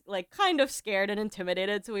all like kind of scared and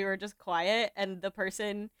intimidated, so we were just quiet, and the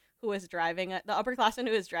person who was driving the upperclassman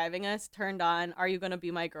who was driving us turned on "Are You Gonna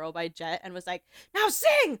Be My Girl" by Jet and was like, "Now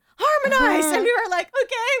sing, harmonize," and we were like,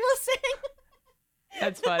 "Okay, we'll sing."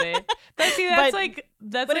 That's funny. That's like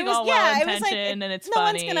all well intentioned, and it's no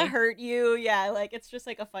funny. No one's gonna hurt you. Yeah, like it's just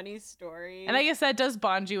like a funny story. And I guess that does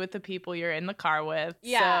bond you with the people you're in the car with.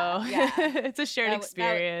 Yeah, so it's a shared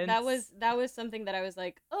experience. That was something that I was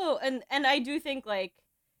like, oh, and I do think like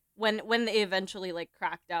when they eventually like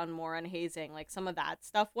cracked down more on hazing, like some of that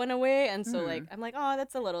stuff went away, and so like I'm like, oh,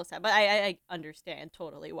 that's a little sad, but I understand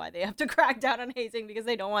totally why they have to crack down on hazing, because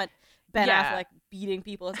they don't want Ben Affleck beating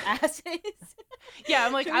people's asses. Yeah,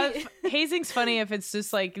 I'm like, hazing's funny if it's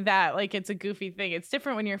just like that, like it's a goofy thing. It's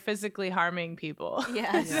different when you're physically harming people.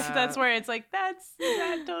 Yes. Yeah. That's where it's like, that's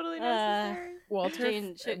not totally necessary.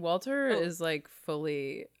 Walter is like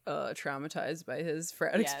fully traumatized by his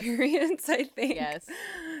frat experience, I think. Yes.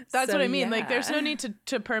 That's what I mean. Like, there's no need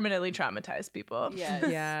to permanently traumatize people. Yes.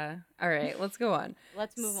 Yeah. All right, let's go on.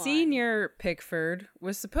 Let's move on. Senior Pickford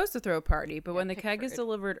was supposed to throw a party, but when the keg is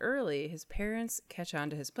delivered early, his parents catch on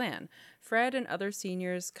to his plan. Fred and other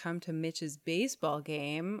seniors come to Mitch's baseball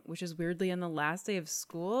game, which is weirdly on the last day of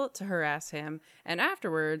school, to harass him. And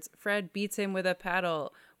afterwards, Fred beats him with a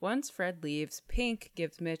paddle. Once Fred leaves, Pink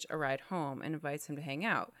gives Mitch a ride home and invites him to hang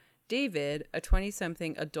out. David, a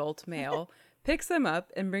 20-something adult male, picks them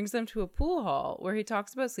up and brings them to a pool hall where he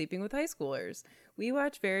talks about sleeping with high schoolers. We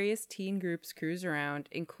watch various teen groups cruise around,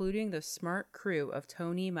 including the smart crew of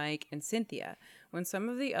Tony, Mike, and Cynthia. When some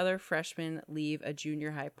of the other freshmen leave a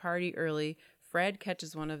junior high party early, Fred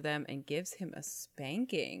catches one of them and gives him a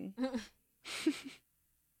spanking.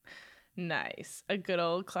 Nice. A good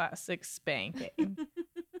old classic spanking.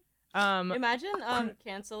 Imagine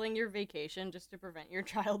canceling your vacation just to prevent your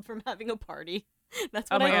child from having a party.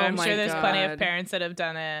 That's what I'm sure there's plenty of parents that have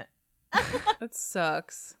done it. That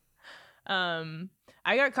sucks. I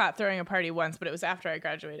got caught throwing a party once, but it was after I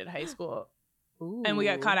graduated high school. Ooh. And we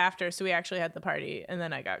got caught after, so we actually had the party, and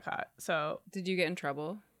then I got caught. So did you get in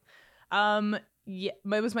trouble? Yeah,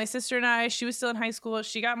 it was my sister and I. She was still in high school.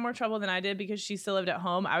 She got more trouble than I did because she still lived at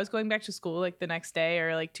home. I was going back to school like the next day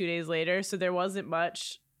or like 2 days later, so there wasn't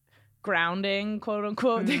much grounding, quote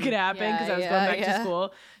unquote, that could happen because I was going back to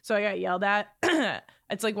school. So I got yelled at.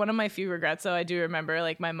 It's like one of my few regrets, though. I do remember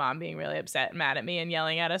like my mom being really upset and mad at me and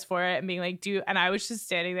yelling at us for it and being like, and I was just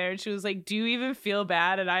standing there and she was like, "Do you even feel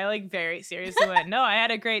bad?" And I like very seriously went, "No, I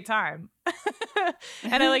had a great time."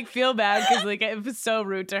 And I like feel bad because like it was so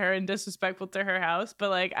rude to her and disrespectful to her house, but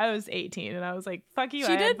like I was 18 and I was like, "Fuck you."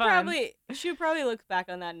 She probably looks back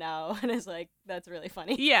on that now and is like, "That's really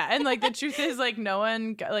funny." Yeah, and like the truth is like no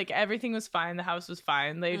one, like everything was fine, the house was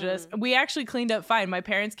fine. We actually cleaned up fine. My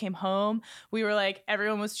parents came home, we were like,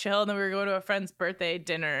 everyone was chill, and then we were going to a friend's birthday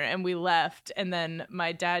dinner and we left, and then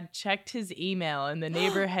my dad checked his email and the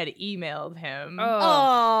neighbor had emailed him.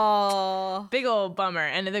 Oh, big old bummer.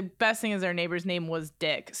 And the best thing is our neighbor's name was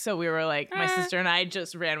Dick, so we were like, my sister and I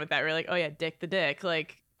just ran with that. We were like, "Oh yeah, Dick the Dick."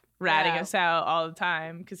 Like ratting us out all the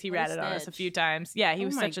time because he ratted on us a few times. Yeah, he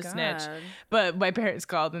was such a snitch. But my parents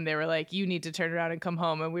called and they were like, you need to turn around and come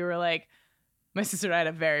home. And we were like, my sister and I had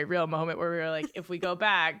a very real moment where we were like, if we go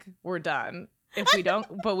back, we're done. If we don't,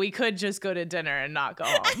 but we could just go to dinner and not go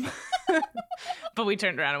home. But we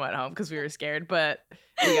turned around and went home because we were scared. But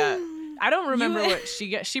I don't remember what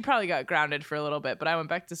she probably got grounded for a little bit, but I went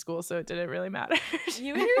back to school, so it didn't really matter.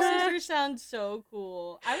 You and your sister sound so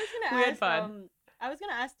cool. I was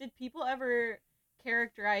gonna ask, did people ever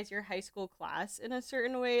characterize your high school class in a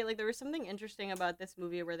certain way? Like, there was something interesting about this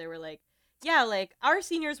movie where they were like, yeah, like, our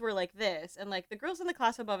seniors were like this, and, like, the girls in the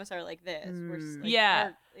class above us are like this.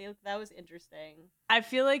 That was interesting. I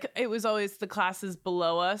feel like it was always the classes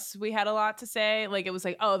below us we had a lot to say. Like, it was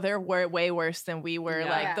like, oh, they're way worse than we were.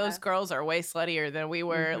 Like, those girls are way sluttier than we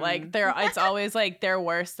were. Like, it's always like, they're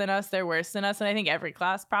worse than us. And I think every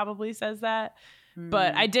class probably says that.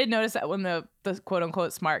 But I did notice that when the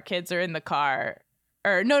quote-unquote smart kids are in the car,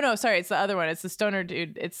 or no, sorry, it's the other one. It's the stoner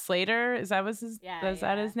dude. It's Slater. Is that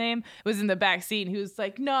that his name? Was in the back seat. And he was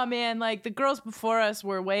like, "No, man, like the girls before us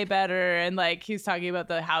were way better." And like he was talking about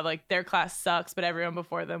how like their class sucks, but everyone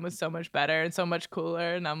before them was so much better and so much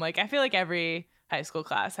cooler. And I'm like, I feel like every high school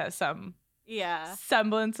class has some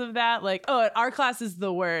semblance of that. Like, oh, our class is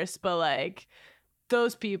the worst, but like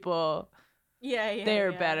those people.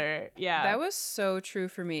 They're better. Yeah. That was so true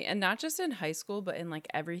for me. And not just in high school, but in like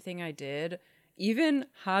everything I did. Even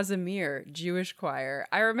Hazimir, Jewish choir.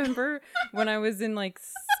 I remember when I was in like,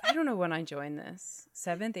 I don't know when I joined this,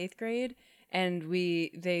 7th, 8th grade. And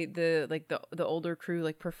the older crew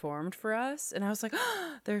like performed for us. And I was like,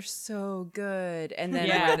 oh, they're so good. And then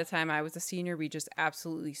by the time I was a senior, we just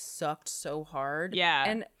absolutely sucked so hard.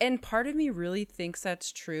 Yeah. And part of me really thinks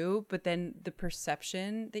that's true. But then the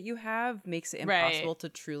perception that you have makes it impossible to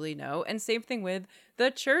truly know. And same thing with the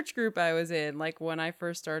church group I was in. Like when I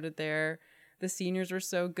first started there, the seniors were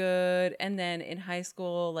so good. And then in high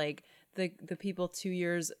school, like the people 2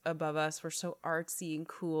 years above us were so artsy and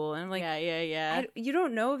cool. And I'm like, you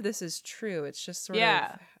don't know if this is true. It's just sort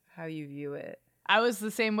of how you view it. I was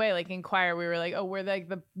the same way. Like in choir, we were like, oh, we're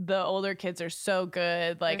like the older kids are so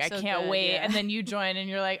good. Like, I can't wait. Yeah. And then you join and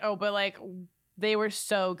you're like, oh, but like they were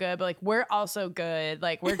so good, but like we're also good.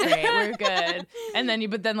 Like we're great, we're good. And then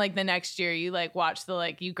but then like the next year you like watch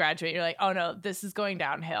you graduate, you're like, oh no, this is going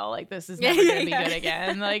downhill. Like this is never gonna be good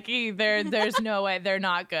again. Like there's no way, they're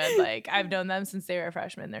not good. Like I've known them since they were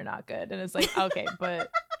freshmen, they're not good. And it's like, okay, but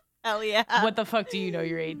hell yeah. What the fuck do you know?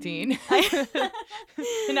 You're 18.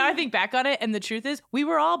 And now I think back on it, and the truth is, we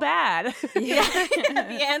were all bad.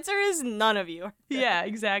 The answer is none of you. Yeah,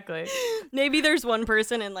 exactly. Maybe there's one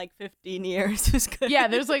person in like 15 years who's good. Yeah,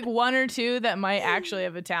 there's like one or two that might actually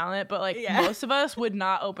have a talent, but like most of us would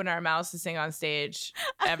not open our mouths to sing on stage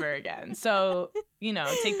ever again. So,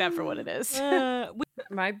 take that for what it is.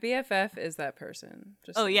 My BFF is that person.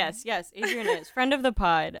 Yes. Adrian is. Friend of the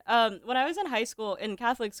pod. When I was in high school, in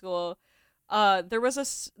Catholic school, there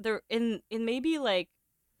was in maybe like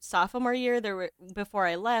sophomore year, before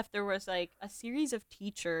I left, there was like a series of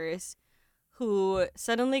teachers who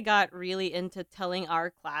suddenly got really into telling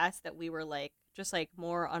our class that we were like just like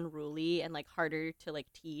more unruly and like harder to like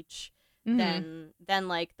teach than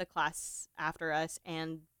like the class after us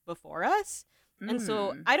and before us. And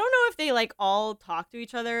so I don't know if they like all talked to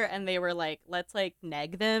each other and they were like, let's like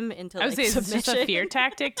neg them into like submission. It's just a fear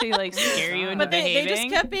tactic to like scare you into behaving. They just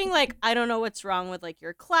kept being like, I don't know what's wrong with like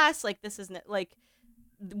your class. Like this isn't like,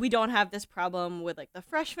 we don't have this problem with like the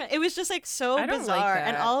freshmen. It was just like so bizarre.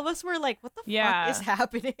 And all of us were like, what the fuck is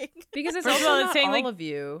happening? Because it's also not all like, of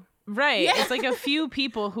you. Right. Yeah. It's like a few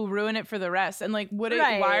people who ruin it for the rest. And like,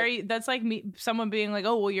 why are you, that's like me, someone being like,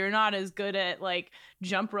 oh, well, you're not as good at like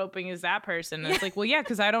jump roping as that person. And it's like, well, yeah,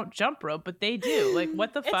 because I don't jump rope, but they do. Like,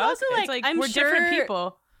 what the fuck? Also, like, it's like, we're different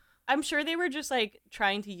people. I'm sure they were just like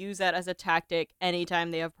trying to use that as a tactic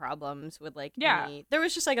anytime they have problems with like, there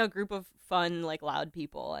was just like a group of fun, like loud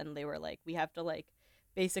people. And they were like, we have to like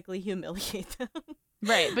basically humiliate them.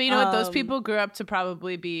 Right, but you know what? Those people grew up to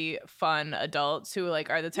probably be fun adults who like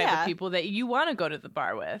are the type of people that you want to go to the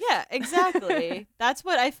bar with. Yeah, exactly. That's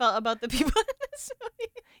what I felt about the people in this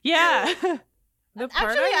movie. Yeah.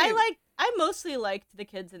 I mostly liked the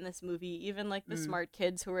kids in this movie, even like the smart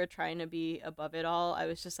kids who were trying to be above it all. I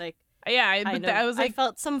was just like, I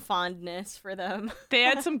felt some fondness for them. They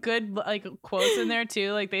had some good like quotes in there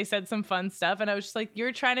too. Like they said some fun stuff, and I was just like,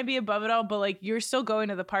 "You're trying to be above it all, but like you're still going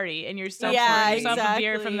to the party, and you're still pouring yourself a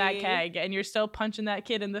beer from that keg, and you're still punching that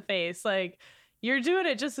kid in the face. Like you're doing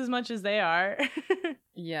it just as much as they are."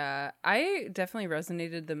 Yeah, I definitely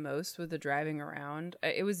resonated the most with the driving around.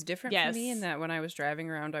 It was different for me in that when I was driving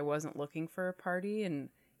around, I wasn't looking for a party, and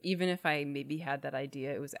even if I maybe had that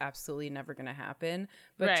idea, it was absolutely never going to happen.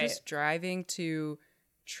 But just driving to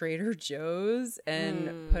Trader Joe's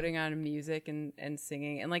and putting on music and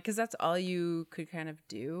singing, and like, because that's all you could kind of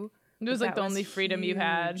do. It was like the only freedom you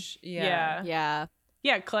had.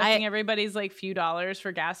 Yeah, collecting everybody's like few dollars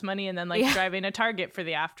for gas money, and then like driving to Target for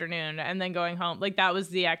the afternoon, and then going home. Like that was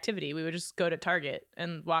the activity. We would just go to Target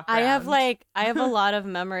and walk around. I have a lot of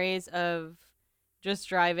memories of just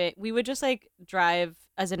driving. We would just like drive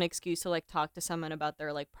as an excuse to like talk to someone about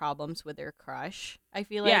their like problems with their crush. I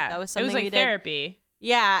feel like that was something it was like we did. therapy.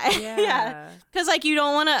 Yeah. Because like you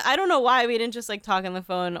don't want to, I don't know why we didn't just like talk on the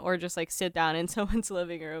phone or just like sit down in someone's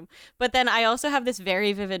living room. But then I also have this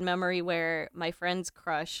very vivid memory where my friend's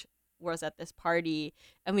crush was at this party,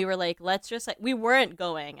 and we were like, let's just like, we weren't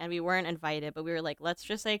going and we weren't invited, but we were like, let's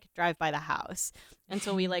just like drive by the house. And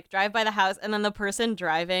so we like drive by the house, and then the person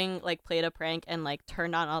driving like played a prank and like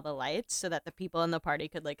turned on all the lights so that the people in the party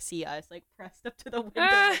could like see us like pressed up to the window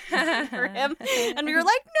like, for him. And we were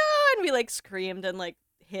like, no, and we like screamed and like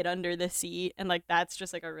hid under the seat, and like that's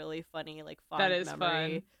just like a really funny like fond that is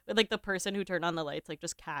memory fun. with like the person who turned on the lights like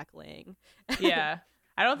just cackling. Yeah.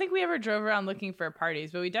 I don't think we ever drove around looking for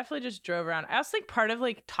parties, but we definitely just drove around. I also think part of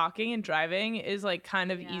like talking and driving is like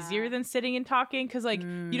kind of easier than sitting and talking, because like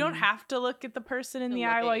you don't have to look at the person in the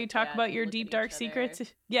eye while you talk about your deep dark secrets.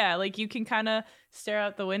 Yeah, like you can kind of stare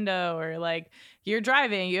out the window, or like you're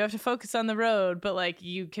driving, you have to focus on the road, but like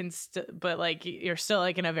you can but like you're still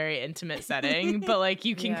like in a very intimate setting, but like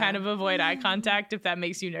you can kind of avoid eye contact if that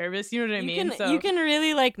makes you nervous. You know what I mean? You can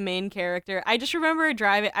really like main character. I remember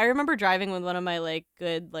driving with one of my like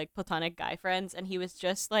good like platonic guy friends, and he was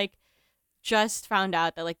just found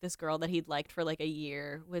out that like this girl that he'd liked for like a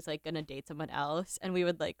year was like gonna date someone else, and we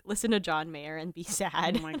would like listen to John Mayer and be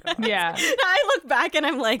sad. Oh my god. Yeah. I look back and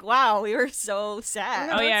I'm like, wow, we were so sad.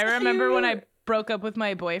 Oh yeah, I remember when I broke up with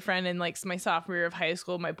my boyfriend in like my sophomore year of high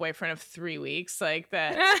school, my boyfriend of 3 weeks, like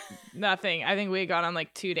that. Nothing. I think we got on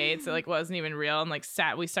like 2 dates. It like wasn't even real, and like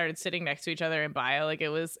we started sitting next to each other in bio. Like it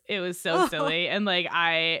was so silly, and like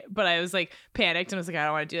I was like panicked and was like, I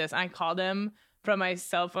don't want to do this. And I called him from my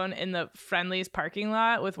cell phone in the Friendly's parking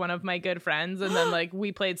lot with one of my good friends, and then like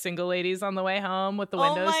we played Single Ladies on the way home with the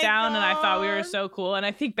windows down, and I thought we were so cool. And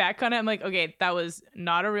I think back on it, I'm like, okay, that was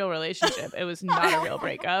not a real relationship. It was not a real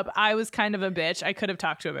breakup. I was kind of a bitch. I could have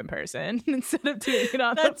talked to him in person instead of doing it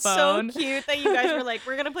on the phone. That's so cute that you guys were like,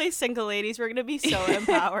 we're gonna play Single Ladies, we're gonna be so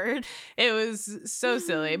empowered. It was so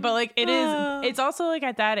silly, but like it's also like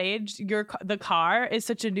at that age, the car is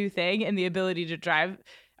such a new thing, and the ability to drive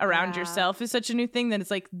around yourself is such a new thing that it's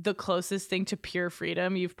like the closest thing to pure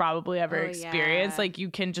freedom you've probably ever experienced. Like you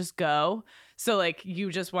can just go. So like you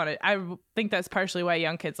just want to, I think that's partially why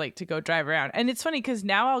young kids like to go drive around. And it's funny because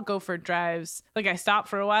now I'll go for drives. Like I stop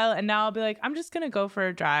for a while, and now I'll be like, I'm just going to go for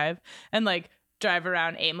a drive and like drive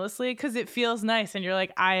around aimlessly because it feels nice. And you're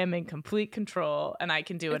like, I am in complete control and I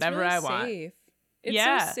can do whatever I want. Safe. It's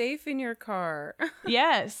so safe in your car.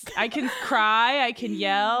 Yes. I can cry. I can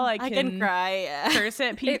yell. I can cry. Curse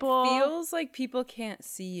at people. It feels like people can't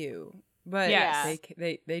see you, but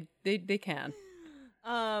they can.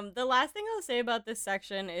 The last thing I'll say about this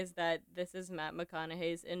section is that this is Matt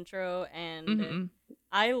McConaughey's intro, and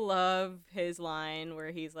I love his line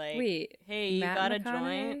where he's like, "Wait, hey, you got a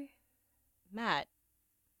joint?" Matt.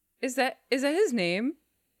 Is that his name?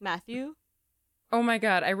 Matthew? Oh my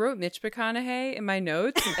god, I wrote Mitch McConaughey in my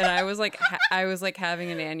notes, and I was like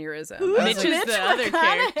having an aneurysm. Mitch is Mitch the other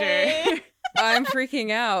character. I'm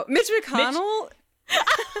freaking out. Mitch McConnell?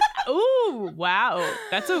 Ooh, wow.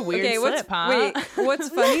 That's a weird slip, huh? Wait, what's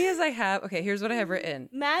funny is here's what I have written.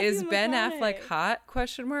 Matthew is Ben McConaughey. Affleck hot? ?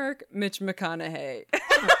 Mitch McConaughey.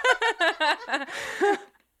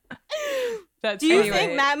 Do you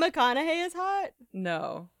think Matt McConaughey is hot?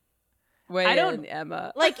 No. I don't,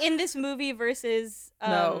 Emma. Like in this movie versus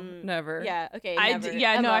no, never. Yeah, okay.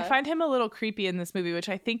 Never. No, I find him a little creepy in this movie, which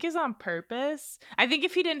I think is on purpose. I think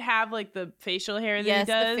if he didn't have like the facial hair that he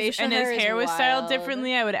does and his hair was styled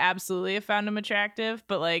differently, I would absolutely have found him attractive.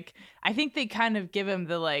 But like I think they kind of give him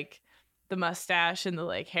the mustache and the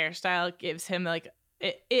like hairstyle gives him like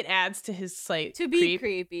it adds to his slight to be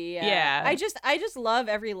creepy. Yeah. I just love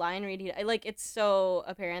every line read. It's so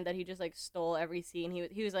apparent that he just like stole every scene.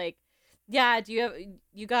 He was like, yeah,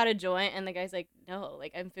 you got a joint? And the guy's like, no,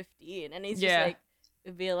 like I'm 15. And he's just like,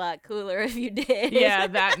 it'd be a lot cooler if you did. Yeah,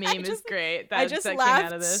 that meme is great. I just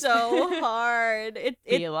laughed so hard. It'd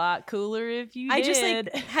be a lot cooler if you did. I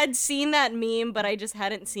just had seen that meme, but I just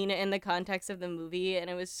hadn't seen it in the context of the movie, and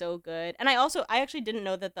it was so good. And I actually didn't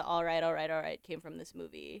know that the all right came from this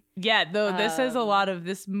movie. Yeah, though this has a lot of,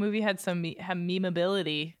 this movie had some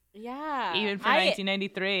memeability. Yeah. Even for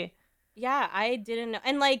 1993. Yeah, I didn't know.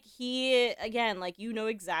 And like he again, like you know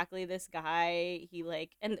exactly this guy. He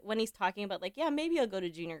like and when he's talking about like, yeah, maybe I'll go to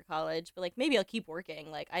junior college, but like maybe I'll keep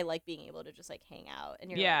working. Like I like being able to just like hang out.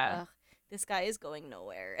 And you're like, ugh, this guy is going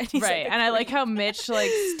nowhere. And he's right. Like, and I like how Mitch like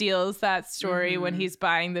steals that story when he's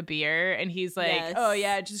buying the beer and he's like, oh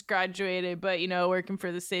yeah, I just graduated, but you know, working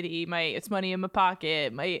for the city, it's money in my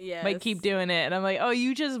pocket, might keep doing it. And I'm like, oh,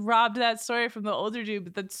 you just robbed that story from the older dude,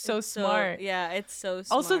 but that's so smart. It's so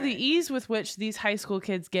smart. Also the ease with which these high school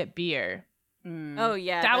kids get beer. Oh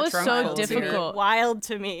yeah, that was so difficult. Wild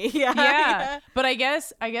to me. Yeah. But I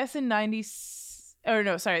guess in 96 or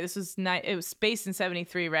no, sorry, this was it was based in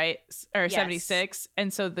 73, right? Or 76.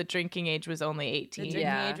 And so the drinking age was only 18. The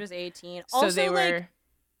drinking age was 18. So also, they were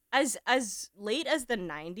like, as late as the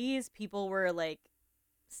 90s, people were like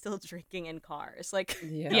still drinking in cars. Like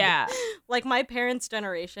like my parents'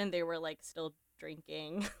 generation, they were like still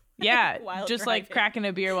drinking. Yeah, driving. just like cracking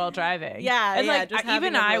a beer while driving. Yeah, and like just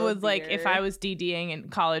even I would like beer. if I was DDing in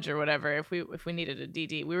college or whatever, if we needed a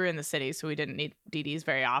DD, we were in the city, so we didn't need DDs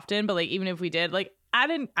very often. But like even if we did, like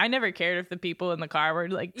I never cared if the people in the car were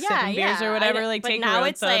like sipping beers or whatever, like taking their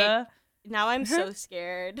own soda. Like, now I'm so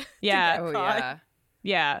scared. Yeah.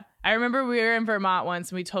 Yeah. I remember we were in Vermont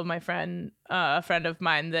once and we told my friend, a friend of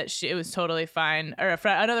mine, that it was totally fine. Or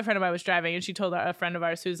another friend of mine was driving and she told a friend of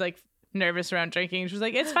ours who's like nervous around drinking. She was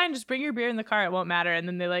like, it's fine, just bring your beer in the car, it won't matter. And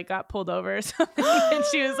then they like got pulled over or something. And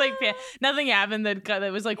she was like, nothing happened.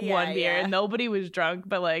 That was like one beer and nobody was drunk,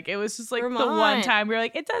 but like it was just like the one time we were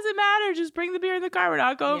like, it doesn't matter, just bring the beer in the car, we're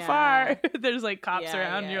not going far. There's like cops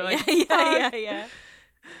around and you're like, yeah.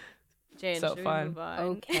 Jane, so fun.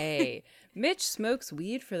 Okay. Mitch smokes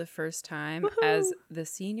weed for the first time as the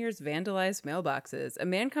seniors vandalize mailboxes. A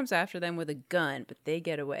man comes after them with a gun, but they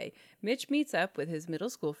get away. Mitch meets up with his middle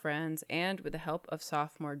school friends, and with the help of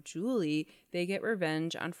sophomore Julie, they get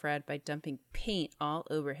revenge on Fred by dumping paint all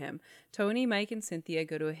over him. Tony, Mike, and Cynthia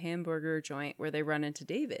go to a hamburger joint where they run into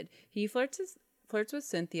David. He flirts with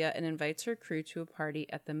Cynthia and invites her crew to a party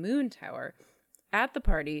at the Moon Tower. At the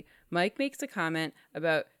party, Mike makes a comment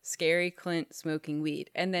about Scary Clint smoking weed,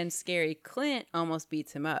 and then Scary Clint almost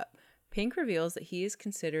beats him up. Pink reveals that he is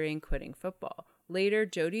considering quitting football. Later,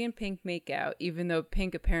 Jody and Pink make out, even though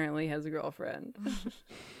Pink apparently has a girlfriend.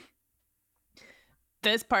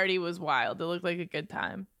 This party was wild. It looked like a good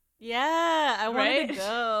time. Yeah, I wanted to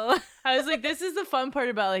go. I was like, this is the fun part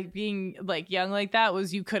about like being like young like that,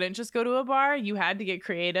 was you couldn't just go to a bar. You had to get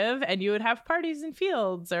creative, and you would have parties in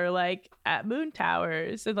fields or like at moon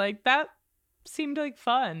towers, and like that seemed like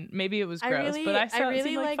fun. Maybe it was gross, but I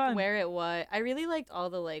really liked fun. Where it was. I really liked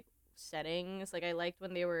all the like settings. Like I liked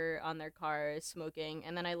when they were on their cars smoking,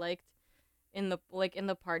 and then I liked in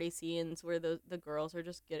the party scenes where the girls are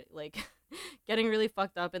just getting really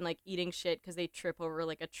fucked up and like eating shit because they trip over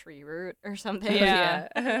like a tree root or something.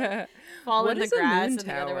 Yeah. Fall in the grass and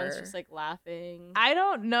the other one's just like laughing. I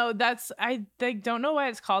don't know. I don't know why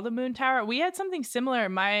it's called a moon tower. We had something similar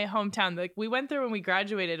in my hometown. Like we went there when we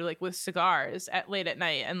graduated, like with cigars late at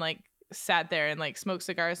night, and like sat there and like smoked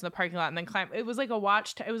cigars in the parking lot and then climbed. It was like a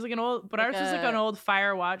watch. It was like an old, but ours was like an old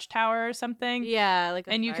fire watchtower or something. Yeah, like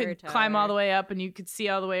and you could climb all the way up and you could see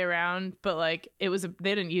all the way around. But like they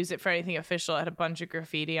didn't use it for anything official. It had a bunch of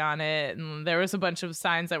graffiti on it, and there was a bunch of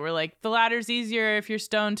signs that were like, the ladder's easier if you're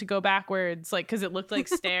stoned to go backwards, like because it looked like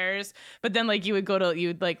stairs. But then like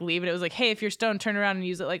you'd like leave and it was like, hey, if you're stoned, turn around and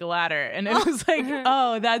use it like a ladder. And it was like,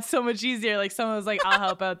 oh, that's so much easier. Like someone was like, I'll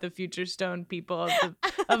help out the future stoned people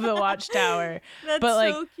of the watch tower. That's but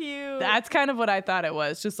like so cute. That's kind of what I thought it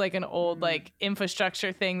was, just like an old like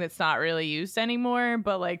infrastructure thing that's not really used anymore,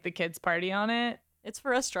 but like the kids party on it. It's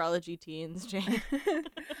for astrology teens, Jane.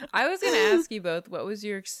 I was gonna ask you both, what was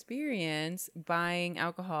your experience buying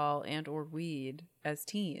alcohol and or weed as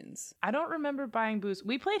teens? I don't remember buying booze.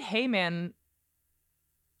 We played Heyman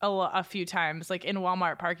a few times, like in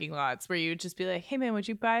Walmart parking lots, where you would just be like, hey man, would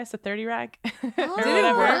you buy us a 30 rack? Did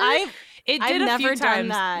it work? I've never done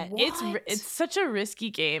that. It's such a risky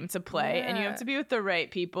game to play, and you have to be with the right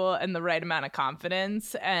people and the right amount of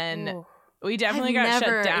confidence, and we definitely got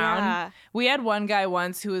shut down. Yeah. We had one guy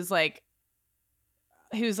once who was like,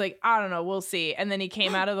 I don't know, we'll see. And then he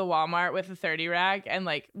came out of the Walmart with a 30 rack, and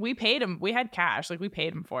like we paid him. We had cash, like we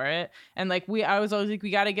paid him for it. And like I was always like, we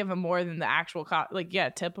got to give him more than the actual cost. Like, yeah,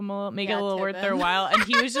 tip him a little, make it a little worth their while. And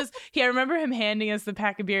he was just, I remember him handing us the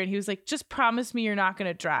pack of beer, and he was like, just promise me you're not going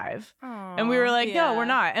to drive. Aww, and we were like, no, we're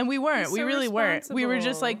not. And we weren't. We really weren't. We were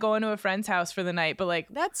just like going to a friend's house for the night. But like,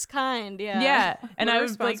 that's kind, yeah. Yeah. And I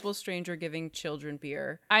was responsible like, stranger giving children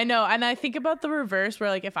beer. I know. And I think about the reverse, where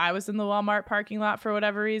like if I was in the Walmart parking lot for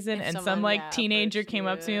whatever reason, If and someone, some like teenager came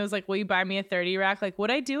up to me and was like, will you buy me a 30 rack? Like,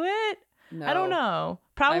 would I do it? No. I don't know.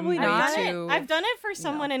 Probably I'm way not. too- I've done it for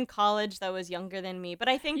someone in college that was younger than me, but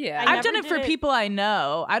I think Yeah. I I've done it for people I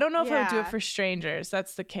know. I don't know if I would do Yeah. it for strangers.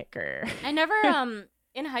 That's the kicker. I never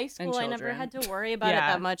in high school I never children. had to worry about it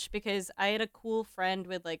Yeah. that much because I had a cool friend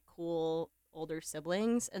with like cool older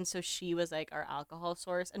siblings, and so she was like our alcohol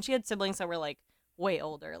source, and she had siblings that were like way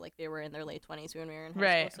older, like they were in their late 20s when we were in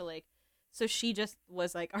high school, so she just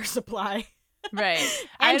was like our supply. Right.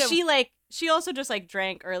 And she also just like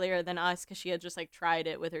drank earlier than us because she had just like tried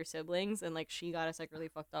it with her siblings, and like she got us like really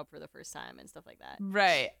fucked up for the first time and stuff like that.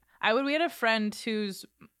 Right. We had a friend whose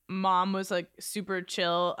mom was like super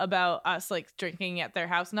chill about us like drinking at their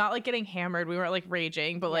house, not like getting hammered. We weren't like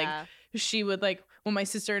raging, but like Yeah. she would like when my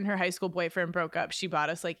sister and her high school boyfriend broke up, she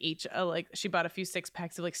bought us like each she bought a few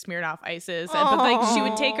 6-packs of like Smirnoff Ices, but like she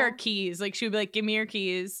would take our keys, like she would be like, give me your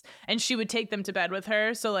keys, and she would take them to bed with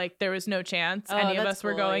her, so like there was no chance any of that's us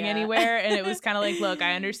were cool, going yeah. anywhere, and it was kind of like, look,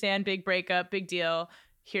 I understand, big breakup, big deal,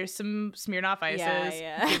 here's some Smirnoff Ices,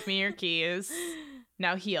 Yeah. give me your keys,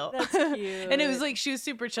 now heal. That's cute. And it was like she was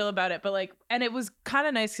super chill about it, but like, and it was kind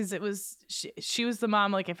of nice because it was she was the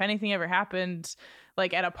mom, like if anything ever happened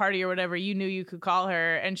like at a party or whatever, you knew you could call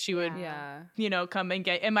her and she would come and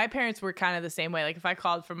get. And my parents were kind of the same way. Like if I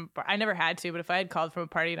called from, I never had to, but if I had called from a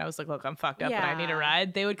party and I was like, look, I'm fucked up and I need a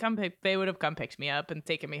ride, they would have come picked me up and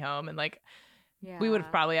taken me home, and like we would have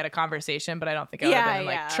probably had a conversation, but I don't think I would have been in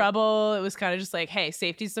like trouble. It was kind of just like, hey,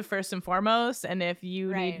 safety's the first and foremost, and if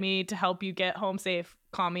you need me to help you get home safe,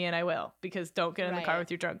 call me and I will, because don't get in the car with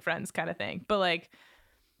your drunk friends, kind of thing. But like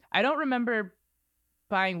I don't remember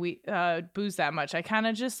buying booze that much. I kind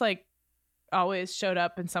of just like always showed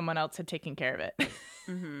up and someone else had taken care of it.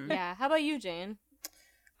 Mm-hmm. Yeah. How about you, Jane?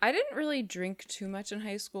 I didn't really drink too much in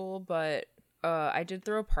high school, but I did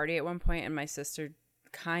throw a party at one point, and my sister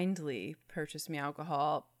kindly purchased me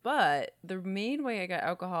alcohol. But the main way I got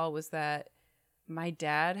alcohol was that my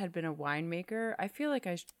dad had been a winemaker. I feel like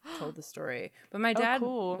I told the story, but my dad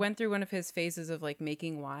went through one of his phases of like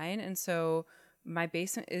making wine, and so my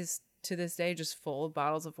basement is to this day just full of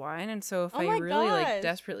bottles of wine. And so if I really like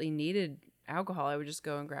desperately needed alcohol, I would just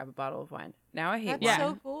go and grab a bottle of wine. Now I hate wine,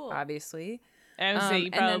 so cool. obviously. I would say you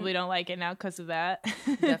probably don't like it now because of that.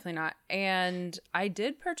 Definitely not. And I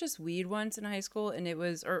did purchase weed once in high school, and it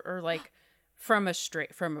was or like from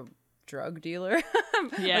a drug dealer.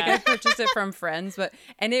 Yeah. Like I purchased it from friends,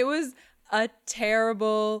 and it was a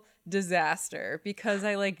terrible disaster because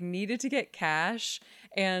I like needed to get cash,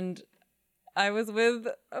 and I was with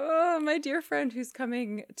my dear friend who's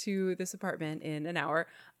coming to this apartment in an hour.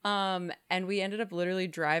 And we ended up literally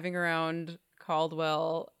driving around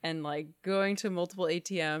Caldwell and like going to multiple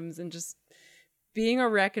ATMs and just being a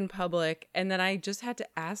wreck in public. And then I just had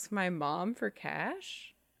to ask my mom for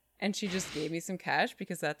cash, and she just gave me some cash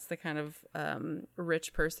because that's the kind of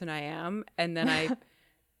rich person I am. And then I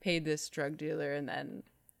paid this drug dealer, and then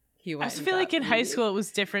he went. I just feel like in high school it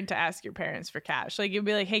was different to ask your parents for cash. Like you'd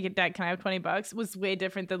be like, "Hey, Dad, can I have $20?" It was way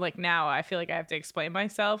different than like now. I feel like I have to explain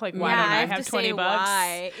myself. Like, why don't I have $20?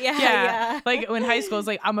 Why. Yeah. Like when high school, it's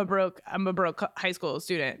like I'm a broke high school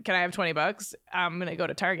student. Can I have $20? I'm gonna go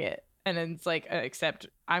to Target, and then it's like, except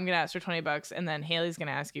I'm gonna ask for $20, and then Haley's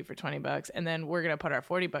gonna ask you for $20, and then we're gonna put our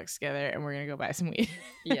 $40 together, and we're gonna go buy some weed.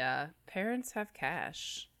 Yeah, parents have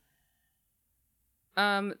cash.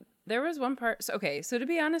 There was one part. So to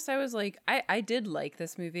be honest, I was like, I did like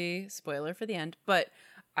this movie. Spoiler for the end, but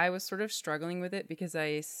I was sort of struggling with it because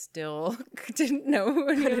I still didn't know who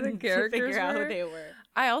any of the characters figure out were. who they were.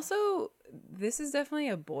 I also, this is definitely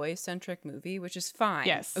a boy-centric movie, which is fine.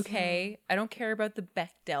 Yes. Okay. I don't care about the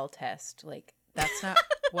Bechdel test. Like, that's not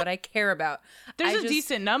what I care about. There's a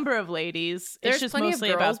decent number of ladies. There's It's just plenty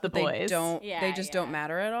mostly of girls, about the but boys. They just don't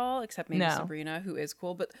matter at all, except maybe Sabrina, who is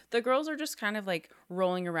cool. But the girls are just kind of like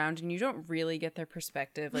rolling around, and you don't really get their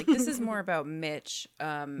perspective. Like, this is more about Mitch,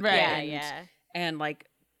 and like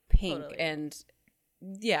Pink, and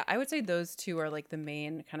I would say those two are like the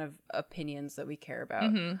main kind of opinions that we care about.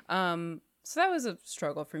 Mm-hmm. So that was a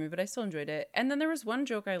struggle for me, but I still enjoyed it. And then there was one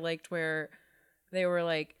joke I liked where they were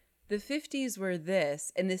like, the 50s were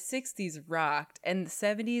this, and the 60s rocked, and the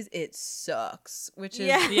 70s it sucks, which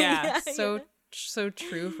is so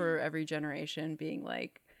true for every generation, being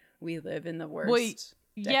like, we live in the worst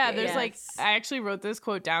Yeah, there's like, I actually wrote this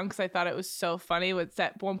quote down because I thought it was so funny. What's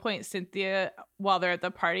at one point Cynthia, while they're at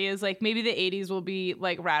the party, is like, maybe the 80s will be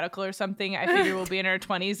like radical or something. I figure we'll be in our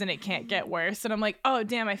 20s and it can't get worse. And I'm like, oh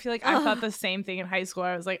damn, I feel like I thought the same thing in high school.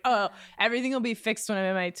 I was like, oh, everything will be fixed when I'm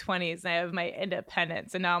in my 20s and I have my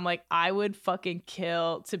independence. And now I'm like, I would fucking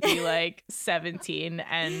kill to be like 17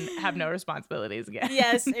 and have no responsibilities again.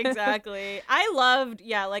 Yes, exactly. I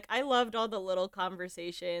loved all the little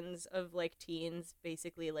conversations of like teens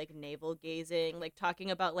basically like navel gazing, like talking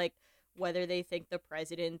about like whether they think the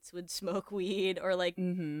presidents would smoke weed or like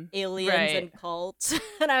aliens and cults.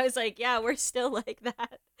 And I was like, yeah, we're still like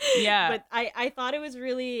that. Yeah. But I thought it was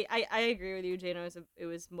really, I agree with you, Jane. It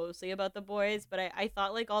was mostly about the boys, but I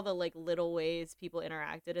thought like all the like little ways people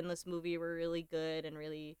interacted in this movie were really good and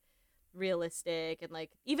really realistic. And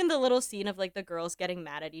like even the little scene of like the girls getting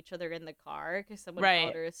mad at each other in the car because someone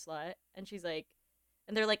called her a slut. And she's like,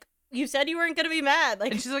 and they're like, you said you weren't gonna be mad,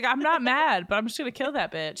 like, and she's like, I'm not mad, but I'm just gonna kill that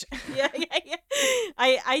bitch. yeah.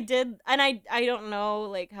 I did, and I don't know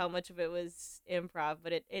like how much of it was improv,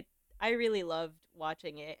 but it I really loved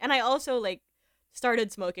watching it, and I also like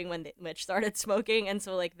started smoking when Mitch started smoking, and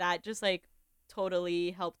so like that just like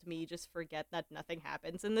totally helped me just forget that nothing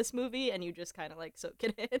happens in this movie, and you just kind of like soak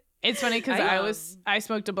it in. It's funny because I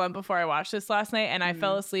smoked a blunt before I watched this last night, and I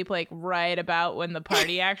fell asleep like right about when the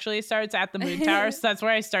party actually starts at the Moon Tower. So that's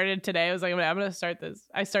where I started today. I was like, I'm gonna start this.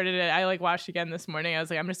 I started it. I like watched again this morning. I was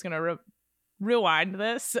like, I'm just gonna rewind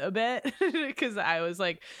this a bit because I was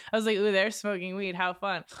like, ooh, they're smoking weed. How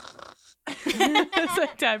fun. It's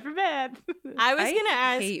like time for bed. I was gonna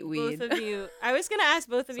ask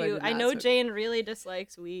both of you. I know Jane really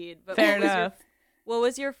dislikes weed, but fair enough. What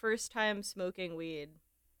was your first time smoking weed?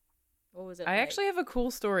 What was it? I actually have a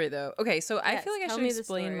cool story though. Okay, so I feel like I should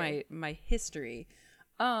explain my history.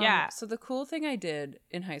 So the cool thing I did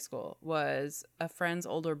in high school was a friend's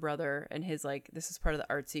older brother and his like, this is part of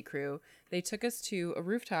the artsy crew. They took us to a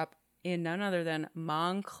rooftop in none other than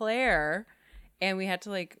Montclair. And we had to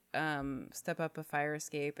like step up a fire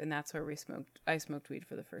escape, and that's where I smoked weed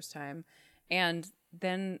for the first time. And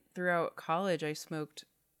then throughout college, I smoked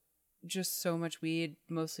just so much weed,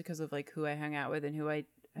 mostly because of like who I hung out with and who I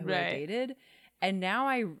dated. And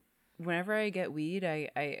now whenever I get weed,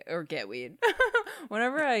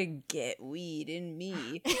 whenever I get weed in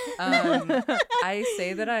me, I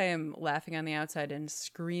say that I am laughing on the outside and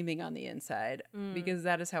screaming on the inside because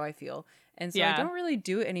that is how I feel. And so I don't really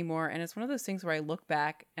do it anymore. And it's one of those things where I look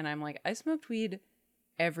back and I'm like, I smoked weed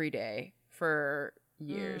every day for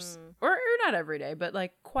years. Or not every day, but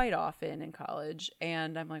like quite often in college.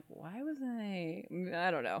 And I'm like, why was I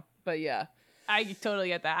don't know. But yeah. I totally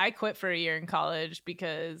get that. I quit for a year in college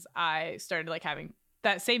because I started like having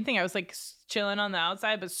that same thing. I was like chilling on the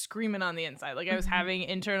outside, but screaming on the inside. Like I was having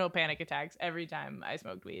internal panic attacks every time I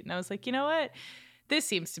smoked weed. And I was like, you know what? This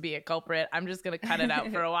seems to be a culprit. I'm just going to cut it out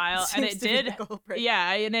for a while. And it did.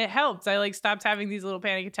 Yeah. And it helped. I like stopped having these little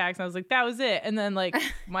panic attacks. And I was like, that was it. And then like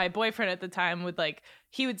my boyfriend at the time would like,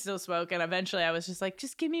 he would still smoke. And eventually I was just like,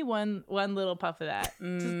 just give me one little puff of that.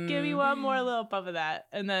 Just give me one more little puff of that.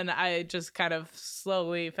 And then I just kind of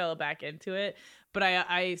slowly fell back into it. But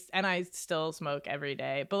I still smoke every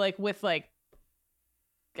day. But like with like,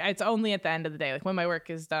 it's only at the end of the day, like when my work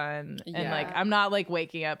is done, and like I'm not like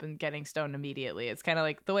waking up and getting stoned immediately. It's kind of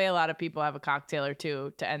like the way a lot of people have a cocktail or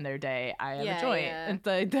two to end their day. I have a joint, and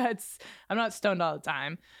I'm not stoned all the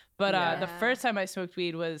time. But the first time I smoked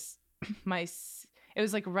weed was it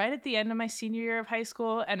was like right at the end of my senior year of high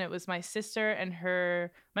school, and it was my sister and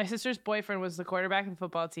my sister's boyfriend was the quarterback of the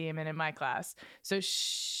football team, and in my class, so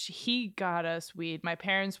he got us weed. My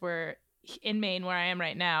parents were in Maine where I am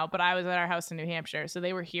right now, but I was at our house in New Hampshire, so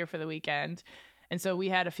they were here for the weekend, and so we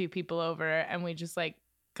had a few people over and we just like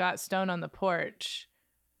got stoned on the porch.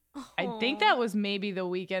 I think that was maybe the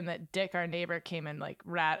weekend that Dick, our neighbor, came in like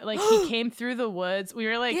he came through the woods. We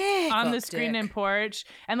were like on the screen and porch,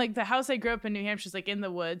 and like the house I grew up in New Hampshire is like in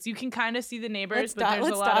the woods. You can kind of see the neighbors, but there's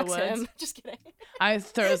a lot of woods. Just kidding. I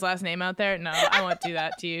throw his last name out there. No, I won't do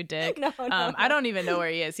that to you, Dick. No. I don't even know where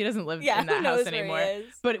he is. He doesn't live in that house anymore.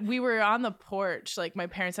 But we were on the porch. Like my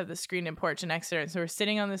parents have the screened-in porch next to it, so we're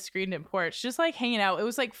sitting on the screened-in porch, just like hanging out. It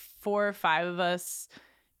was like 4 or 5 of us,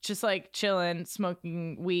 just like chilling,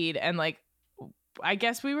 smoking weed, and like I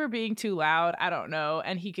guess we were being too loud. I don't know.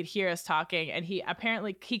 And he could hear us talking, and he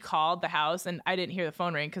called the house, and I didn't hear the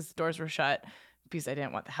phone ring because the doors were shut because I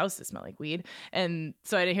didn't want the house to smell like weed. And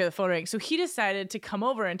so I didn't hear the phone ring. So he decided to come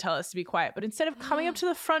over and tell us to be quiet. But instead of coming up to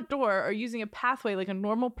the front door or using a pathway like a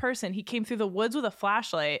normal person, he came through the woods with a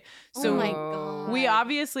flashlight. So oh my God. We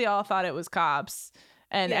obviously all thought it was cops,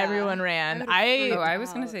 and everyone ran. I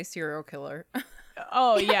was going to say serial killer.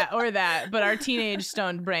 Oh yeah, or that. But our teenage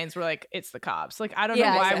stoned brains were like, it's the cops. Like, I don't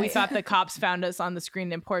know why we thought the cops found us on the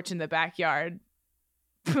screened-in porch in the backyard.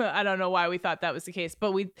 I don't know why we thought that was the case,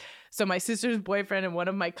 but so my sister's boyfriend and one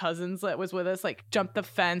of my cousins that was with us like jumped the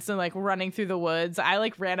fence and like running through the woods. I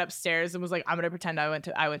like ran upstairs and was like, I'm gonna pretend I went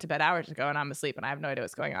to bed hours ago and I'm asleep and I have no idea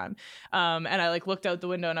what's going on. And I like looked out the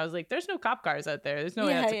window and I was like, there's no cop cars out there. There's no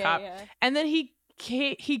way that's a cop. Yeah. And then he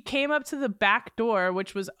came up to the back door,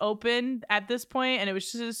 which was open at this point, and it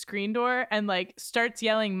was just a screen door, and like starts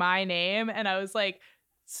yelling my name, and I was like,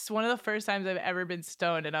 it's one of the first times I've ever been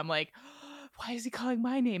stoned, and I'm like, why is he calling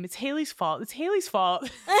my name? It's Haley's fault. It's Haley's fault.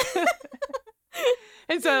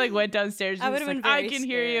 And so I like went downstairs and was like, I can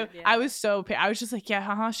hear you. Yeah. I was just like,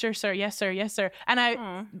 yeah, sure, sir. Yes, sir. Yes, sir.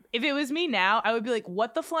 And if it was me now, I would be like,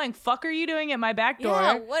 what the flying fuck are you doing at my back door?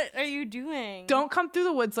 Yeah, what are you doing? Don't come through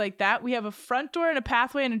the woods like that. We have a front door and a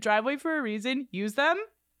pathway and a driveway for a reason. Use them.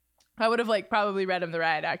 I would have like probably read him the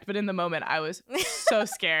riot act, but in the moment I was so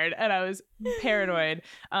scared and I was paranoid.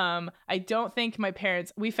 I don't think my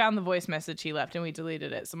parents, we found the voice message he left and we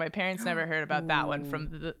deleted it. So my parents never heard about that one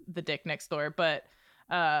from the dick next door, but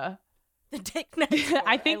the dick next door.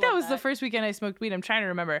 I think that was the first weekend I smoked weed. I'm trying to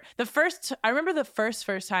remember. I remember the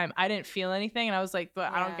first time I didn't feel anything and I was like,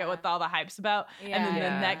 I don't get what all the hype's about.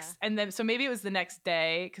 Yeah. And then so maybe it was the next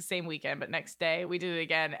day, because same weekend, but next day we did it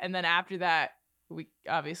again. And then after that, we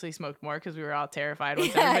obviously smoked more because we were all terrified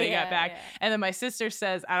once everybody got back. Yeah. And then my sister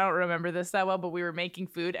says, I don't remember this that well, but we were making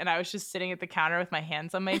food and I was just sitting at the counter with my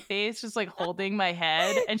hands on my face, just like holding my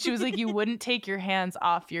head. And she was like, you wouldn't take your hands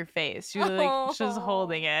off your face. She was like, just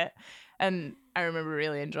holding it. And I remember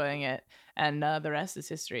really enjoying it. And the rest is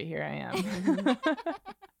history. Here I am.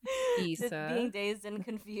 Issa. Being dazed and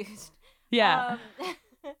confused. Yeah.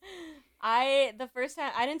 The first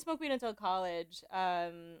time, I didn't smoke weed until college.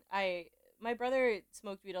 My brother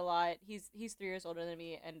smoked weed a lot. He's 3 years older than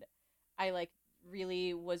me, and I like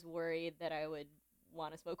really was worried that I would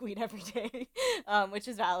want to smoke weed every day, which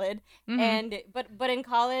is valid. Mm-hmm. And but in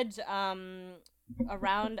college,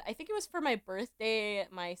 around, I think it was for my birthday,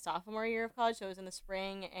 my sophomore year of college, so it was in the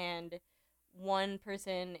spring, and one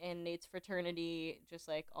person in Nate's fraternity just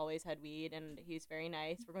like always had weed, and he's very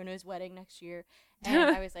nice. We're going to his wedding next year,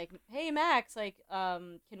 and I was like, hey Max, like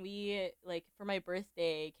can we, like, for my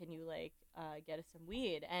birthday, can you like get us some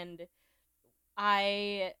weed? And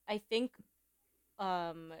I think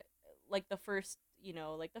like the first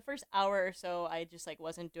hour or so I just like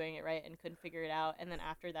wasn't doing it right and couldn't figure it out, and then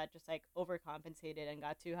after that just like overcompensated and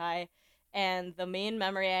got too high. And the main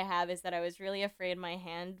memory I have is that I was really afraid my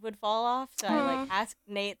hand would fall off. So I like asked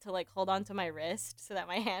Nate to like hold on to my wrist so that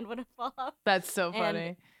my hand wouldn't fall off. That's so funny.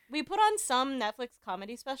 And we put on some Netflix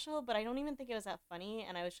comedy special, but I don't even think it was that funny.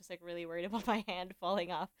 And I was just like really worried about my hand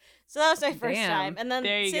falling off. So that was my first time. And then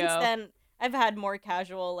since then, I've had more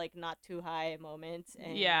casual, like not too high moments.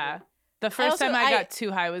 And yeah. The first time I got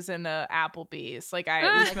too high was in Applebee's. Like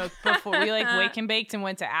we smoked before. We like wake and baked and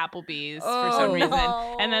went to Applebee's for some reason.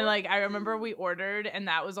 And then like I remember we ordered, and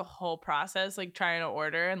that was a whole process, like trying to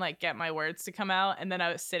order and like get my words to come out. And then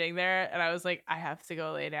I was sitting there and I was like, I have to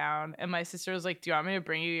go lay down. And my sister was like, do you want me to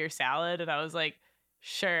bring you your salad? And I was like,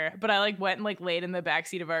 sure. But I like went and like laid in the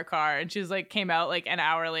backseat of our car, and she was like came out like an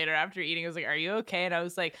hour later after eating. I was like, are you okay? And I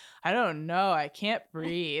was like, I don't know, I can't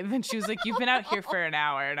breathe. And she was like, you've been out here for an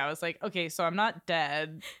hour. And I was like, okay, so I'm not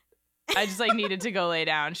dead, I just like needed to go lay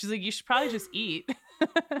down. She's like, you should probably just eat.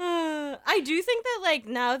 I do think that like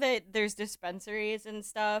now that there's dispensaries and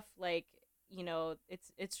stuff, like, you know,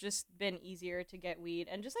 it's just been easier to get weed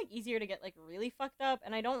and just like easier to get like really fucked up.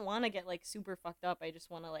 And I don't want to get like super fucked up. I just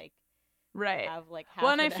want to like have like half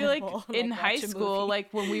and I feel like in high school,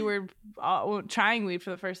 like when we were trying weed for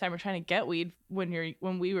the first time or trying to get weed when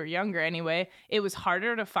we were younger anyway, it was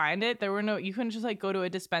harder to find it. You couldn't just like go to a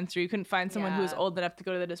dispensary. You couldn't find someone who was old enough to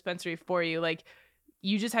go to the dispensary for you. Like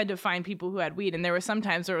you just had to find people who had weed, and there were some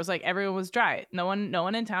times where it was like everyone was dry. No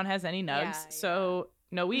one in town has any nugs, so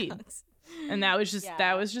no weed. And that was just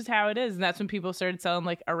how it is. And that's when people started selling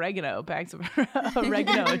like oregano, bags of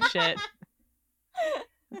oregano and shit.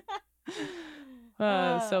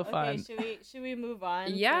 So fun. Okay, should we move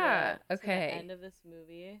on? Yeah. To okay. the end of this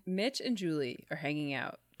movie. Mitch and Julie are hanging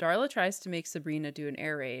out. Darla tries to make Sabrina do an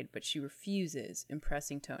air raid, but she refuses,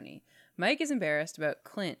 impressing Tony. Mike is embarrassed about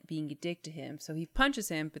Clint being a dick to him, so he punches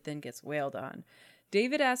him, but then gets wailed on.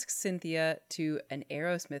 David asks Cynthia to an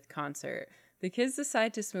Aerosmith concert. The kids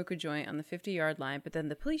decide to smoke a joint on the 50-yard line, but then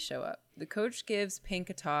the police show up. The coach gives Pink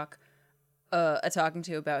a talk talking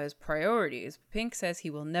to about his priorities. Pink says he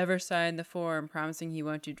will never sign the form, promising he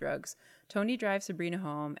won't do drugs. Tony drives Sabrina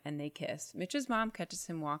home, and they kiss. Mitch's mom catches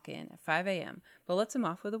him walk in at 5 a.m., but lets him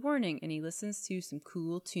off with a warning, and he listens to some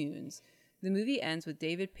cool tunes. The movie ends with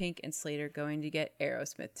David, Pink, and Slater going to get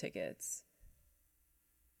Aerosmith tickets.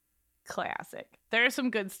 Classic. There's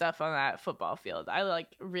some good stuff on that football field. I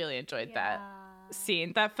really enjoyed that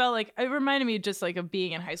scene. That felt like, it reminded me just like of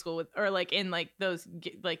being in high school with, or like in like those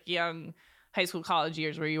like young high school, college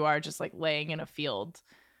years where you are just like laying in a field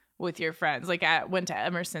with your friends. Like I went to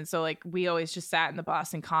Emerson, so like we always just sat in the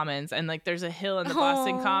Boston Commons, and like there's a hill in the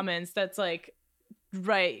Boston Commons that's like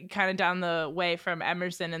right kind of down the way from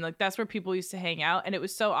Emerson, and like that's where people used to hang out. And it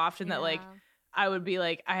was so often that like I would be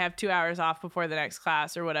like, I have 2 hours off before the next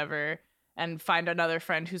class or whatever, and find another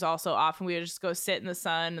friend who's also off, and we would just go sit in the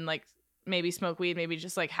sun and like maybe smoke weed, maybe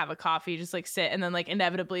just like have a coffee, just like sit, and then like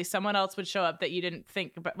inevitably someone else would show up that you didn't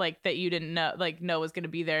think about, like that you didn't know was going to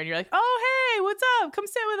be there, and you're like, oh hey, what's up, come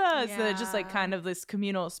sit with us. So it's just like kind of this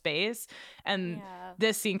communal space, and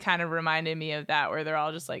this scene kind of reminded me of that, where they're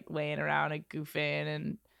all just like laying around and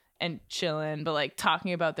goofing and chilling, but like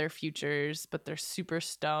talking about their futures, but they're super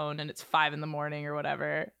stoned, and it's 5 a.m. or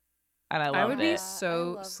whatever. And I would be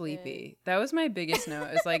so sleepy. That was my biggest note.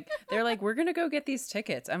 It's like, they're like, we're gonna go get these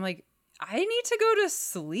tickets. I'm like, I need to go to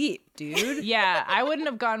sleep, dude. Yeah, I wouldn't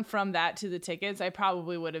have gone from that to the tickets. I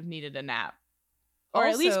probably would have needed a nap. Or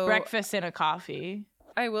also, at least breakfast and a coffee.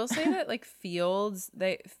 I will say that like fields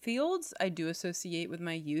I do associate with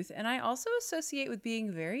my youth, and I also associate with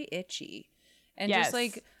being very itchy. And just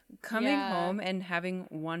like coming home and having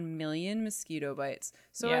 1 million mosquito bites.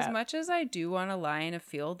 So as much as I do want to lie in a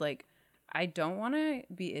field, like I don't want to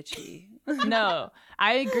be itchy. No,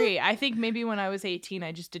 I agree. I think maybe when I was 18,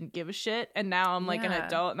 I just didn't give a shit. And now I'm like an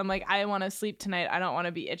adult, and I'm like, I want to sleep tonight. I don't want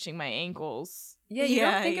to be itching my ankles. Yeah, you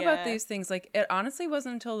don't think about these things. Like, it honestly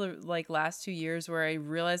wasn't until the like last 2 years where I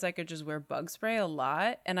realized I could just wear bug spray a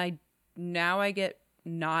lot. And now I get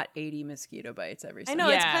not 80 mosquito bites every single I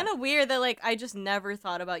know, it's kind of weird that like I just never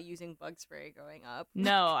thought about using bug spray growing up.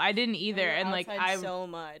 No, I didn't either. And like I so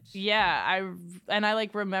much. Yeah, I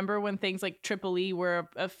like remember when things like Triple E were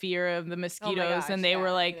a fear of the mosquitoes, and they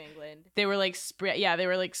were like they were like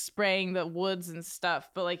spraying the woods and stuff.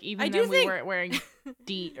 But like even then we weren't wearing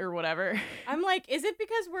DEET or whatever. I'm like, is it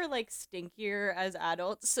because we're like stinkier as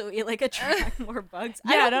adults, so we like attract more bugs?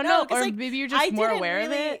 Yeah, I don't know. Or like, maybe you're just more aware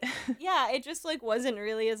of it. Yeah, it just like wasn't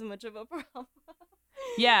really as much of a problem.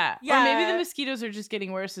 Yeah. Or maybe the mosquitoes are just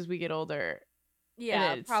getting worse as we get older.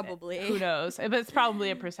 Yeah, probably. Who knows? But it's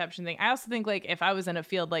probably a perception thing. I also think like if I was in a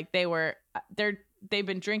field, like they've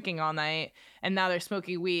been drinking all night and now they're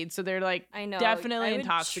smoking weed, so they're like definitely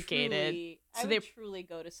intoxicated. So they truly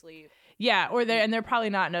go to sleep. Yeah, or they're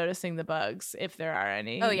probably not noticing the bugs if there are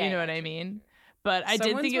any. Oh yeah, you know what I mean? But I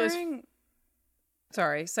did think it was.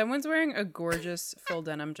 Sorry, someone's wearing a gorgeous full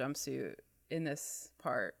denim jumpsuit in this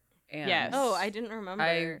part. And yes. Oh, I didn't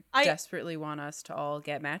remember. I desperately want us to all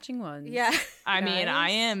get matching ones. Yeah. I mean,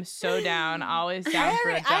 I am so down. Always down for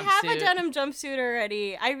a jumpsuit. I have a denim jumpsuit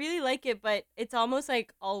already. I really like it, but it's almost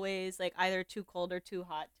like always like either too cold or too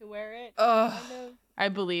hot to wear it. Oh, kind of. I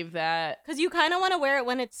believe that. Because you kind of want to wear it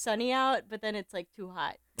when it's sunny out, but then it's like too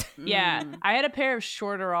hot. Yeah, I had a pair of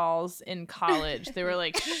shorteralls in college. They were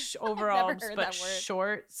like overalls, but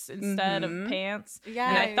shorts instead of pants. Yeah,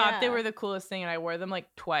 and I thought they were the coolest thing, and I wore them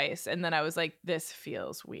like twice. And then I was like, "This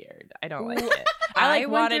feels weird. I don't like it." I like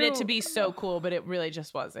wanted it to be so cool, but it really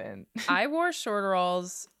just wasn't. I wore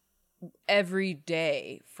shorteralls every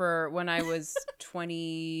day for when I was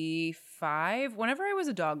 25. Whenever I was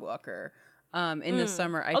a dog walker. In the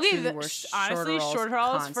summer, I truly wore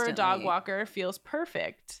shorteralls for a dog walker feels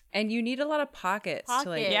perfect. And you need a lot of pockets. To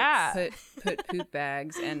like put poop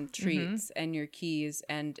bags and treats and your keys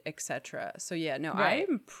and etc. So yeah, no,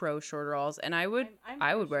 I'm pro shorteralls, and I would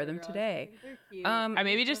wear them today. I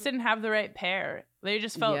maybe just didn't have the right pair. They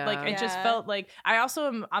just felt like it just felt like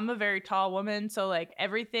I'm a very tall woman, so like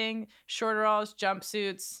everything shorteralls,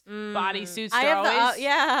 jumpsuits, bodysuits, they're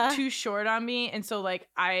always too short on me, and so like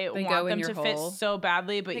I want them to fit so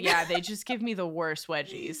badly, but they just give me the worst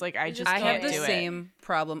wedgies. Like I have the same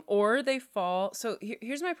problem, or they fall. So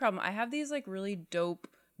here's my problem. I have these like really dope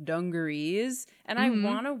dungarees, and I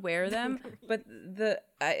want to wear them, but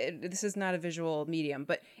this is not a visual medium,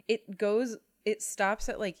 but it stops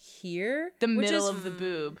at like here, the middle of the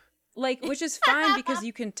boob, like, which is fine because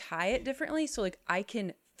you can tie it differently, so like I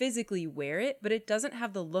can physically wear it, but it doesn't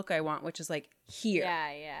have the look I want, which is like here.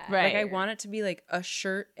 Right. Like I want it to be like a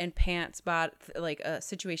shirt and pants like a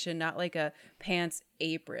situation, not like a pants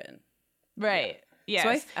apron. Right.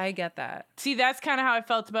 Yes. So I get that. See, that's kind of how I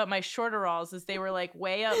felt about my shorteralls, is they were like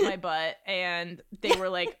way up my butt and they were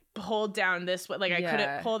like pulled down this way. Like I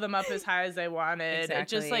couldn't pull them up as high as I wanted. Exactly. It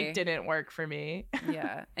just like didn't work for me.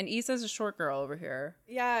 Yeah. And Issa's a short girl over here.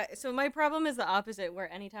 Yeah. So my problem is the opposite,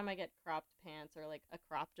 where anytime I get cropped pants or like a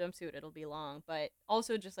crop jumpsuit, it'll be long. But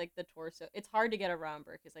also just like the torso, it's hard to get around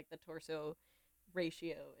because like the torso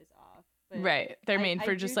ratio is off. But right. They're made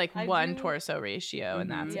for just like one torso ratio, and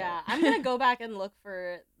that's it. I'm going to go back and look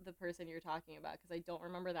for the person you're talking about because I don't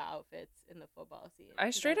remember the outfits in the football scene.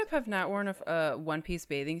 I straight up have not worn a one-piece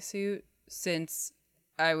bathing suit since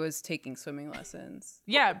I was taking swimming lessons.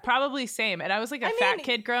 Yeah, probably same. And I was like a fat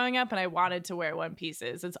kid growing up, and I wanted to wear one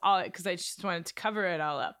pieces. It's all because I just wanted to cover it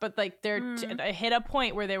all up. But like I hit a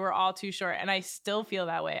point where they were all too short, and I still feel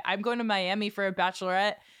that way. I'm going to Miami for a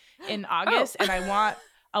bachelorette in August, and I want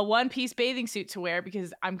a one-piece bathing suit to wear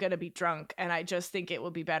because I'm gonna be drunk, and I just think it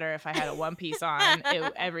would be better if I had a one piece on.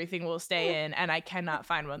 Everything will stay in, and I cannot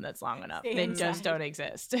find one that's long enough. They just don't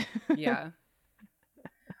exist. Yeah.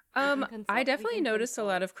 I definitely noticed a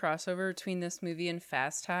lot of crossover between this movie and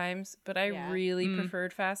Fast Times, but I really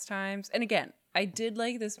preferred Fast Times. And again, I did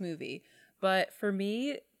like this movie, but for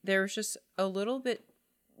me, there was just a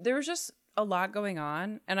lot going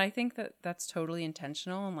on, and I think that that's totally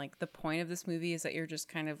intentional, and like the point of this movie is that you're just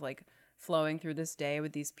kind of like flowing through this day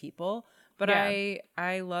with these people. But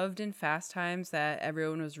I loved in Fast Times that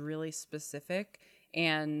everyone was really specific,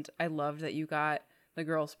 and I loved that you got the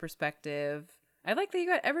girl's perspective. I like that you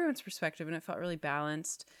got everyone's perspective, and it felt really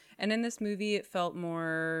balanced. And in this movie, it felt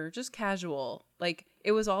more just casual, like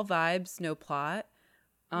it was all vibes, no plot.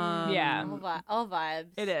 All vibes.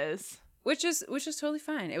 It is. Which is totally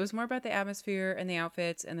fine. It was more about the atmosphere and the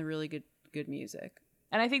outfits and the really good music.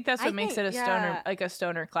 And I think that's what makes it a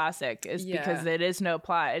stoner classic, is because it is no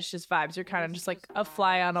plot. It's just vibes. You're kind of just like a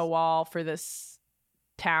fly on a wall for this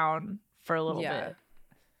town for a little bit.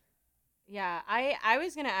 Yeah, I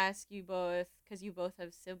was gonna ask you both, because you both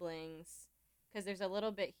have siblings, because there's a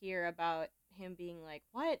little bit here about him being like,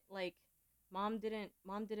 what, like mom didn't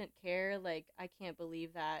care, like I can't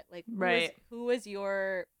believe that, like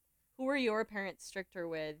who were your parents stricter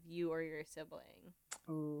with, you or your sibling?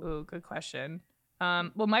 Ooh, good question.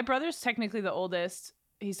 Well, my brother's technically the oldest.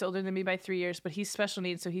 He's older than me by 3 years, but he's special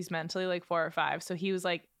needs, so he's mentally like 4 or 5. So he was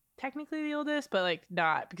like technically the oldest, but like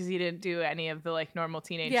not, because he didn't do any of the like normal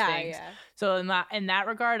teenage things. Yeah. So in that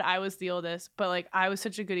regard, I was the oldest, but like I was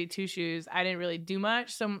such a goody two shoes. I didn't really do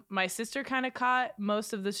much. So my sister kind of caught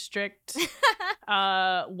most of the strict,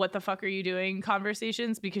 what the fuck are you doing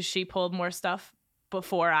conversations, because she pulled more stuff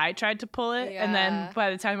before I tried to pull it. And then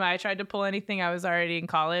by the time I tried to pull anything, I was already in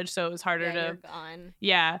college, so it was harder to you're gone.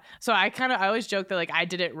 So I always joke that like I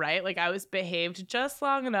did it right, like I was behaved just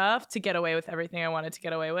long enough to get away with everything I wanted to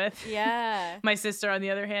get away with. My sister, on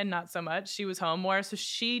the other hand, not so much. She was home more, so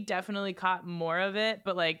she definitely caught more of it.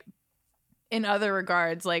 But like in other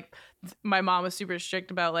regards, like my mom was super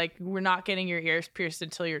strict about like, we're not getting your ears pierced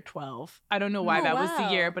until you're 12. I don't know why was the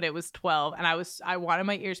year, but it was 12. And I wanted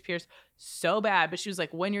my ears pierced so bad, but she was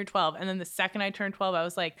like, when you're 12. And then the second I turned 12, I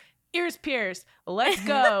was like, ears pierced, let's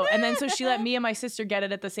go. And then so she let me and my sister get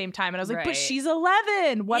it at the same time. And I was like, but she's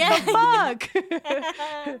 11. What the fuck?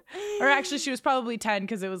 Or actually, she was probably 10,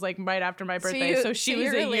 because it was like right after my birthday. So she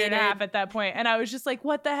was a year and a half at that point. And I was just like,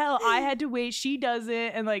 what the hell? I had to wait. She doesn't.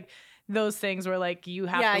 And like, those things were like, you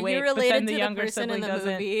have to wait, you're but then the to younger person sibling in the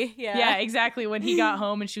doesn't. Movie. Yeah, exactly. When he got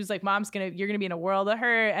home and she was like, you're gonna be in a world of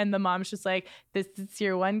hurt, and the mom's just like, this is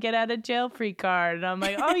your one get out of jail free card. And I'm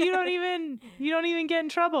like, oh, you don't even get in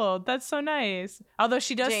trouble. That's so nice. Although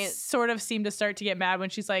she does sort of seem to start to get mad when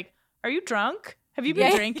she's like, are you drunk? Have you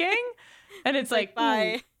been drinking? And it's like,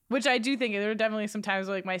 bye. Which I do think there were definitely some times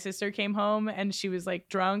where like my sister came home and she was like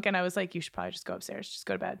drunk, and I was like, you should probably just go upstairs. Just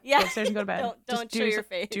go to bed. Go upstairs and go to bed. don't show your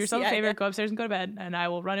face. Do yourself a favor. Go upstairs and go to bed, and I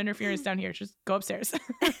will run interference down here. Just go upstairs.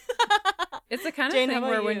 It's the kind of thing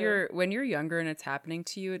where when you're younger and it's happening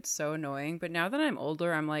to you, it's so annoying. But now that I'm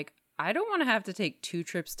older, I'm like, I don't want to have to take 2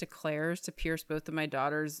 trips to Claire's to pierce both of my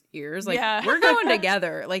daughter's ears. Like, we're going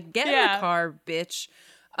together. Like, get in the car, bitch.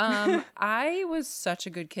 I was such a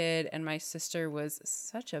good kid, and my sister was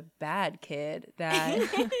such a bad kid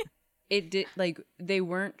that it did, like, they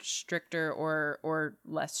weren't stricter or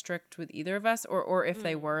less strict with either of us, or if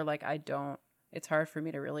they were, like, it's hard for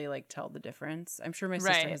me to really like tell the difference. I'm sure my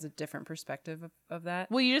sister has a different perspective of that.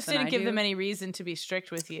 Well, you just didn't give them any reason to be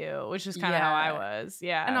strict with you, which is kind of how I was.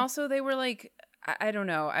 Yeah. And also they were like, I don't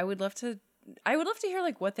know, I would love to I would love to hear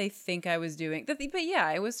like what they think I was doing. But yeah,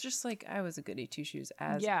 I was just like, I was a goody two shoes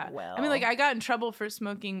as well. I mean, like I got in trouble for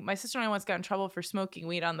smoking. My sister and I once got in trouble for smoking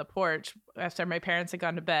weed on the porch after my parents had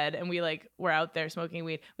gone to bed, and we like were out there smoking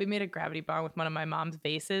weed. We made a gravity bong with one of my mom's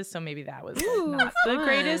vases, so maybe that was like, not the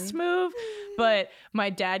greatest move. But my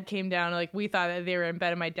dad came down, like we thought that they were in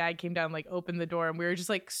bed, and my dad came down, like opened the door, and we were just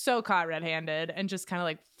like so caught red-handed, and just kind of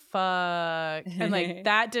like, fuck. And like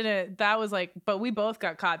that was like, but we both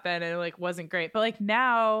got caught then, and it like wasn't great. But like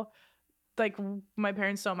now, like my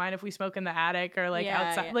parents don't mind if we smoke in the attic or like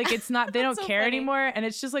outside. Like it's not, they don't so care anymore. And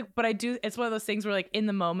it's just like, but I do, it's one of those things where like in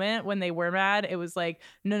the moment when they were mad, it was like,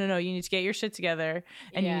 no, you need to get your shit together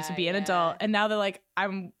and you need to be an adult. And now they're like,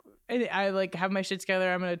 I like have my shit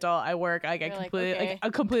together, I'm an adult, I work, like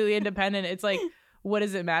I'm completely independent. It's like, what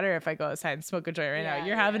does it matter if I go outside and smoke a joint right now?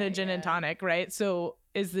 You're having a gin and tonic, right? So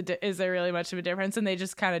is there really much of a difference? And they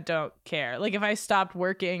just kind of don't care. Like if I stopped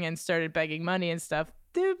working and started begging money and stuff,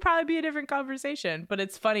 there would probably be a different conversation. But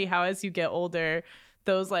it's funny how as you get older,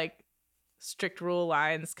 those like strict rule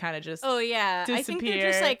lines kind of just disappear. I think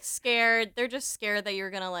they're just like scared. They're just scared that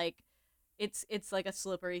you're gonna like it's like a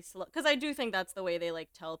slippery slope, because I do think that's the way they like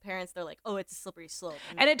tell parents. They're like, oh, it's a slippery slope,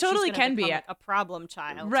 and it totally can be like a problem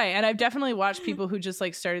child, right? And I've definitely watched people who just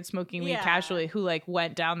like started smoking weed casually, who like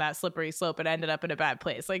went down that slippery slope and ended up in a bad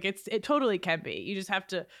place. Like it totally can be. You just have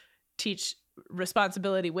to teach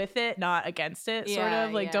responsibility with it, not against it, sort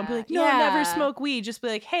of. Like don't be like, no, never smoke weed. Just be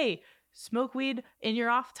like, hey, smoke weed in your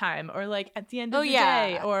off time, or like at the end of the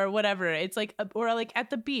day, or whatever. It's like, or like at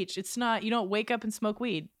the beach. It's not, you don't wake up and smoke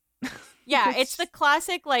weed. Yeah, it's the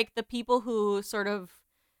classic, like, the people who sort of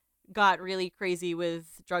got really crazy with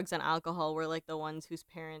drugs and alcohol were, like, the ones whose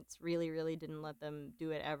parents really, really didn't let them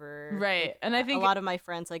do it ever. Right, like, and I think a lot of my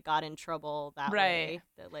friends, like, got in trouble that way.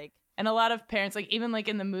 That, like... And a lot of parents, like, even, like,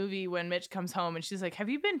 in the movie when Mitch comes home and she's like, have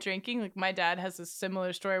you been drinking? Like, my dad has a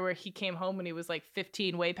similar story where he came home when he was, like,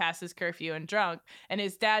 15, way past his curfew and drunk. And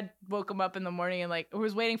his dad woke him up in the morning and, like,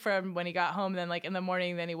 was waiting for him when he got home. And then, like, in the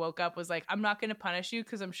morning, then he woke up, was like, I'm not going to punish you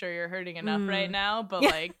because I'm sure you're hurting enough right now. But,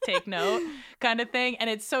 like, take note kind of thing. And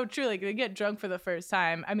it's so true. Like, they get drunk for the first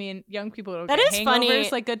time. I mean, young people don't get hangovers funny.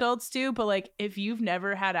 Like adults do. But, like, if you've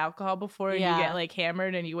never had alcohol before and you get, like,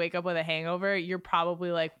 hammered and you wake up with a hangover, you're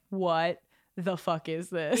probably like, what the fuck is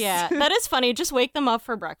this? Yeah, that is funny. Just wake them up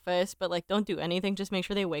for breakfast, but like don't do anything. Just make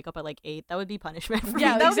sure they wake up at like 8. That would be punishment for me.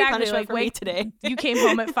 That would be punishment like, for me today. You came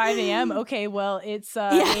home at 5 a.m. Okay, well it's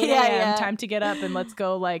 8 a.m. Time to get up and let's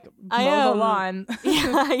go like mow the lawn.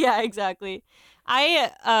 yeah, exactly.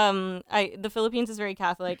 The Philippines is very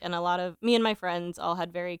Catholic, and a lot of me and my friends all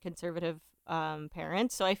had very conservative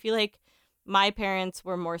parents. So I feel like my parents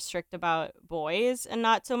were more strict about boys and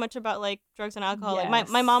not so much about like drugs and alcohol. Yes. Like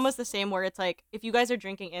my mom was the same, where it's like, if you guys are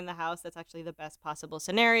drinking in the house, that's actually the best possible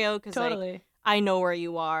scenario, because like I know where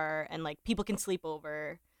you are and like people can sleep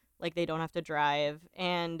over, like they don't have to drive.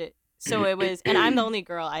 And so it was, and I'm the only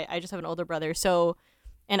girl. I just have an older brother. So,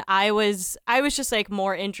 and I was just like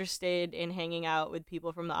more interested in hanging out with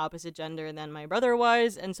people from the opposite gender than my brother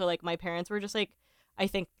was. And so like my parents were just like, I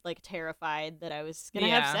think like terrified that I was gonna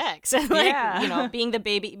have sex and like you know, being the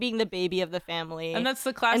baby of the family. And that's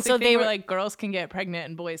the classic thing where like girls can get pregnant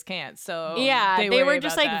and boys can't. So they were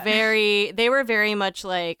just like they were very much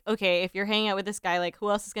like, okay, if you're hanging out with this guy, like who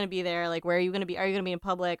else is gonna be there? Like where are you gonna be? Are you gonna be in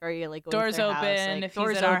public? Are you like going doors to their open? House? Like, if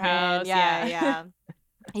doors he's at our house,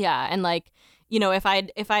 yeah, and like, you know, if I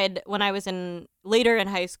had when I was later in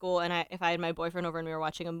high school and if I had my boyfriend over and we were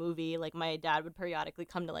watching a movie, like my dad would periodically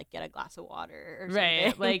come to like get a glass of water or something.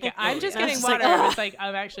 Right, like I'm just getting water. It's like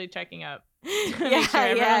I'm actually checking up. Make sure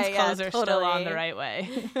everyone's clothes are still on the right way.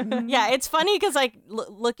 Yeah, it's funny because like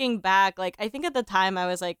looking back, like I think at the time I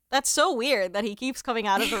was like, that's so weird that he keeps coming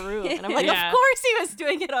out of the room, and I'm like, of course he was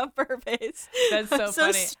doing it on purpose. That's so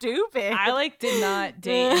funny. Stupid. I like did not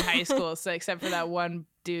date in high school, so except for that one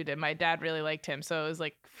dude, and my dad really liked him, so it was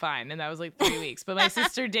like fine, and that was like 3 weeks. But my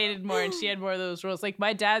sister dated more, and she had more of those rules. Like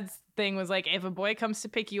my dad's thing was like, if a boy comes to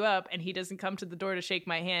pick you up and he doesn't come to the door to shake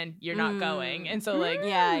my hand, you're not going. And so like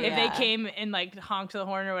if they came and like honked the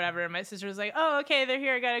horn or whatever, and my sister was like, oh okay, they're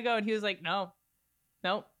here, I gotta go, and he was like, no,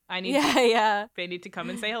 I need they need to come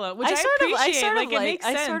and say hello, which I appreciate. Like it makes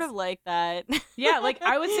sense. I sort of like that. Yeah, like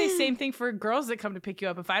I would say same thing for girls that come to pick you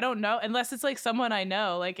up. If I don't know, unless it's like someone I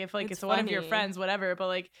know, like if like it's one of your friends, whatever. But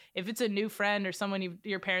like if it's a new friend or someone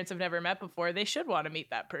your parents have never met before, they should want to meet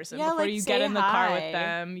that person before like, you get in the car with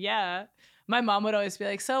them. Yeah. My mom would always be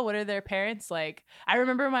like, so what are their parents like? I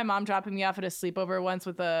remember my mom dropping me off at a sleepover once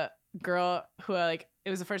with a girl who like it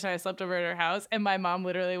was the first time I slept over at her house, and my mom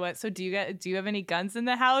literally went, "So do you have any guns in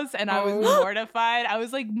the house?" And I was mortified. I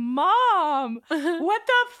was like, "Mom, what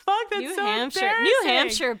the fuck? That's New so Hampshire, embarrassing." New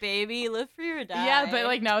Hampshire, baby, live free or die. Yeah, but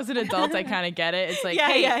like now as an adult, I kind of get it. It's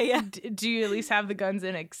like, do you at least have the guns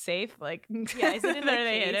in a safe? Like, yeah, is it in are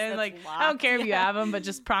they hidden? Like, I don't care if you have them, but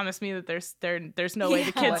just promise me that there's no way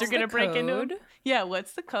the kids are gonna break into them. Yeah,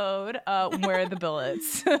 what's the code? Where are the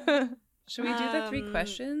bullets? Should we do the 3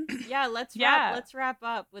 questions? Yeah, let's wrap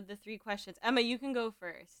up with the 3 questions. Emma, you can go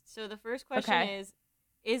first. So the first question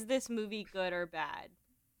is this movie good or bad?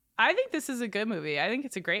 I think this is a good movie. I think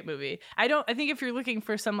it's a great movie. I think if you're looking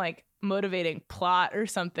for some like motivating plot or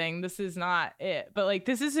something, this is not it. But like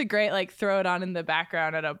this is a great like throw it on in the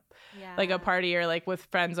background at a like a party or like with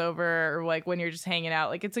friends over or like when you're just hanging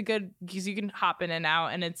out. Like it's a good because you can hop in and out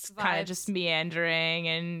and it's kind of just meandering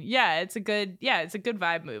and it's a good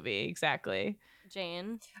vibe movie. Exactly.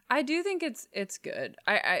 Jane, I do think it's good.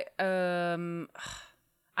 I don't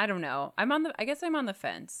know. I guess I'm on the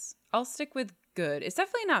fence. I'll stick with good. It's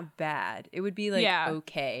definitely not bad. It would be like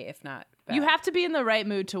okay if not bad. You have to be in the right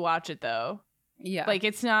mood to watch it though. Yeah. Like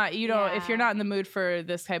it's not if you're not in the mood for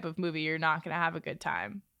this type of movie, you're not going to have a good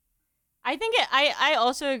time. I think I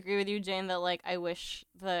also agree with you, Jane, that like I wish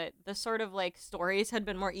the sort of like stories had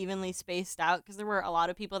been more evenly spaced out because there were a lot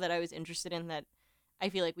of people that I was interested in that I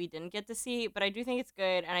feel like we didn't get to see, but I do think it's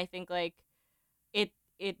good and I think like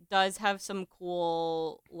it does have some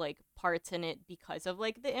cool like parts in it because of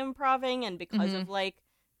like the improving and because of like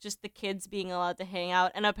just the kids being allowed to hang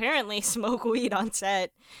out and apparently smoke weed on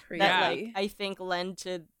set that like I think lend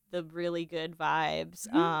to the really good vibes.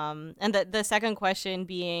 And the second question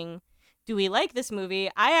being, do we like this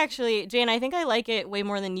movie? Jane, I think I like it way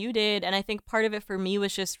more than you did, and I think part of it for me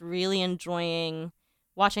was just really enjoying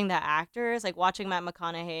watching the actors, like watching Matt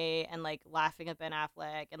McConaughey and like laughing at Ben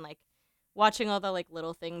Affleck and like watching all the like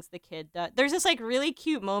little things the kid does. There's this like really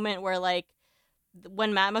cute moment where like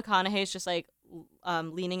when Matt McConaughey's just like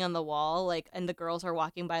leaning on the wall, like, and the girls are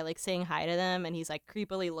walking by like saying hi to them and he's like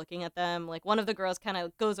creepily looking at them. Like one of the girls kind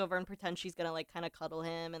of goes over and pretends she's gonna like kind of cuddle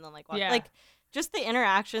him and then like walk. Like just the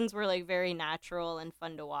interactions were like very natural and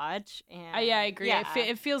fun to watch. And I agree.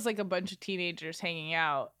 It feels like a bunch of teenagers hanging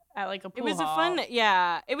out at like a pool hall.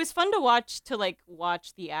 It was fun to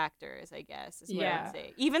watch the actors, I guess, is what I would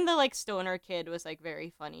say. Even the like stoner kid was like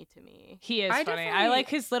very funny to me. He is funny. I like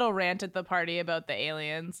his little rant at the party about the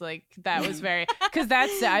aliens. Like that was very, because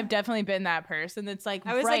I've definitely been that person that's like,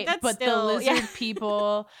 I was right, like, but still, the lizard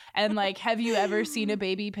people and like, have you ever seen a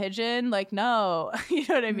baby pigeon? Like, no. You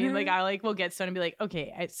know what I mean? Like I like will get stoned and be like,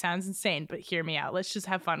 okay, it sounds insane, but hear me out. Let's just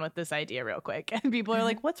have fun with this idea real quick. And people are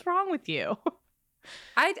like, what's wrong with you?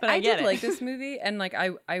 I did like this movie and like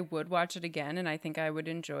I would watch it again and I think I would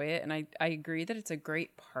enjoy it and I agree that it's a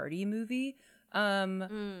great party movie.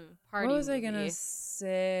 What was I gonna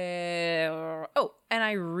say? Oh, and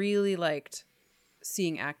I really liked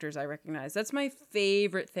seeing actors I recognize. That's my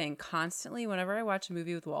favorite thing. Constantly, whenever I watch a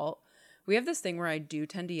movie with Walt, we have this thing where I do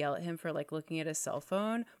tend to yell at him for like looking at his cell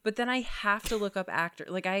phone, but then I have to look up actors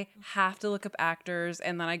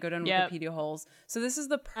and then I go down Wikipedia holes. So this is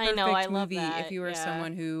the perfect movie if you are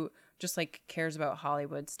someone who just like cares about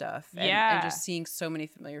Hollywood stuff. And just seeing so many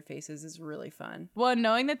familiar faces is really fun. Well,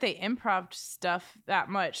 knowing that they improv stuff that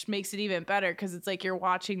much makes it even better because it's like you're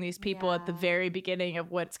watching these people at the very beginning of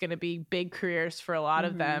what's going to be big careers for a lot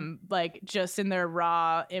of them, like just in their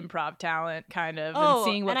raw improv talent kind of and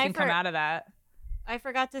seeing what can come out of that. I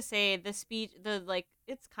forgot to say the speech,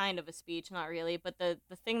 it's kind of a speech, not really, but the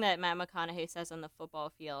thing that Matt McConaughey says on the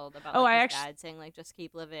football field about his dad saying like just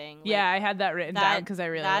keep living. Like, I had that written down because I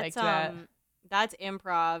really liked that. That's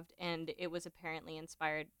improv, and it was apparently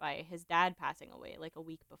inspired by his dad passing away like a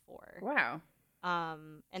week before. Wow.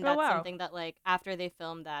 And that's something that like after they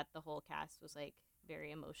filmed that, the whole cast was like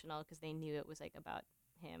very emotional because they knew it was like about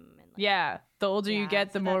him and like, the older you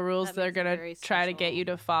get, the more rules they're gonna try to get you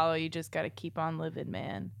to follow. You just got to keep on living,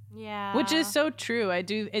 man. Which is so true.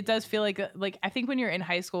 It does feel like I think when you're in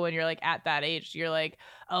high school and you're like at that age, you're like,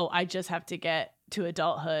 oh, I just have to get to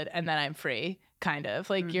adulthood and then I'm free. Kind of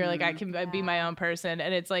like you're like I can be my own person,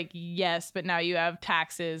 and it's like yes, but now you have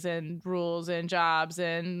taxes and rules and jobs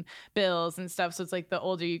and bills and stuff. So it's like the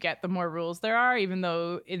older you get, the more rules there are. Even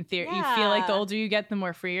though in theory you feel like the older you get, the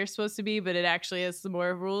more free you're supposed to be, but it actually is the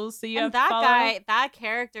more rules that you have to follow. That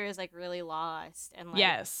character is like really lost, and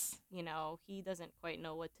like you know he doesn't quite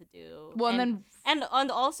know what to do. Well,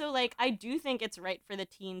 and also like I do think it's right for the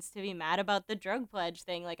teens to be mad about the drug pledge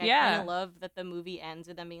thing. Like I kind of love that the movie ends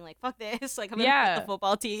with them being like, "Fuck this!" Like I'm gonna quit the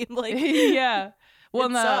football team. Like Well,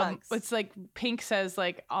 It no, sucks. it's like Pink says,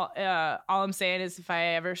 like, all I'm saying is if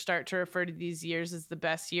I ever start to refer to these years as the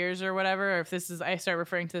best years or whatever, or if I start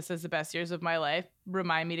referring to this as the best years of my life,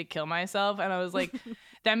 remind me to kill myself. And I was like,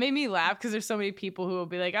 that made me laugh because there's so many people who will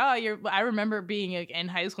be like, oh, I remember being like, in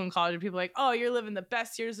high school and college and people like, oh, you're living the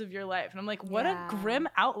best years of your life. And I'm like, what a grim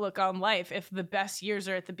outlook on life if the best years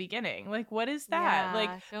are at the beginning. Like, what is that? Yeah, like,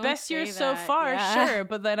 don't best say years so that. far, Yeah. sure.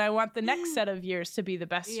 But then I want the next set of years to be the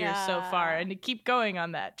best years so far Yeah. and to keep going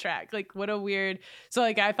on that track. Like, what a weird. So,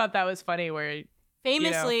 like, I thought that was funny where.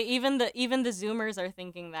 Famously, even the Zoomers are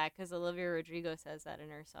thinking that because Olivia Rodrigo says that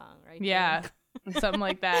in her song, right? Yeah. Something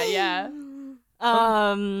like that. Yeah.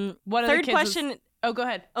 One One of third the kids question. was- oh, go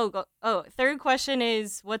ahead. Third question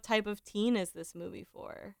is, what type of teen is this movie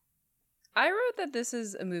for? I wrote that this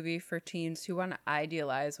is a movie for teens who want to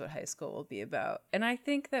idealize what high school will be about. And I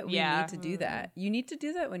think that we need to do that. You need to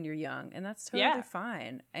do that when you're young, and that's totally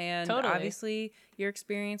fine. And obviously, your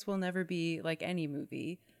experience will never be like any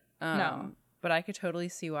movie. No. But I could totally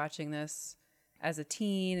see watching this as a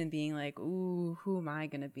teen and being like, ooh, who am I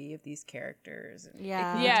going to be of these characters? And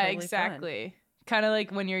Yeah. totally Exactly. Kind of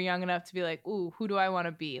like when you're young enough to be like, ooh, who do I want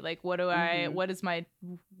to be? Like, where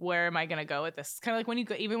am I going to go with this? It's kind of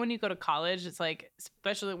like even when you go to college, it's like,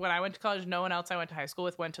 especially when I went to college, no one else I went to high school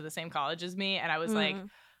with went to the same college as me. And I was like,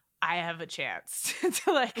 I have a chance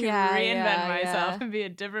to like reinvent myself and be a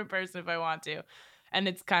different person if I want to. And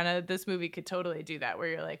it's kind of, this movie could totally do that where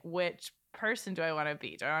you're like, which person do I want to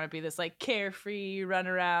be? Do I want to be this like carefree, run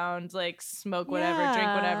around, like smoke whatever, drink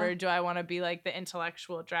whatever? Do I want to be like the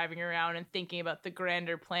intellectual driving around and thinking about the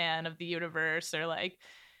grander plan of the universe? Or like,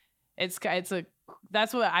 that's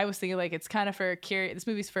what I was thinking. Like, it's kind of this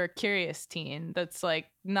movie's for a curious teen that's like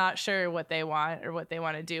not sure what they want or what they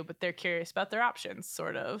want to do, but they're curious about their options,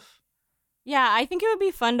 sort of. Yeah, I think it would be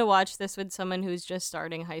fun to watch this with someone who's just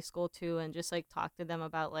starting high school too, and just like talk to them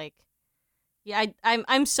about like,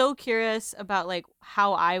 I'm so curious about like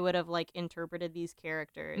how I would have like interpreted these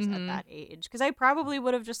characters at that age, because I probably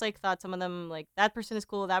would have just like thought some of them like, that person is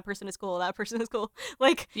cool, that person is cool, that person is cool.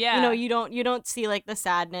 Like, you don't see like the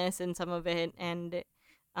sadness in some of it, and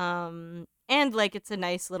like it's a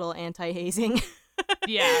nice little anti-hazing.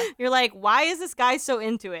 Yeah. You're like, why is this guy so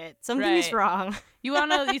into it? Something is wrong.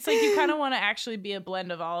 It's like you kind of want to actually be a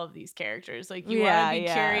blend of all of these characters. Like, you want to be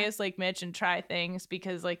curious like Mitch and try things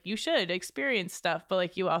because like you should experience stuff, but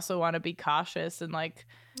like you also want to be cautious and like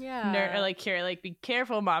be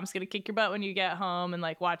careful. Mom's gonna kick your butt when you get home, and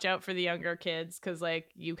like watch out for the younger kids because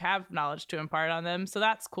like you have knowledge to impart on them. So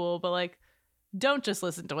that's cool, but like don't just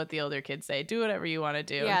listen to what the older kids say. Do whatever you want to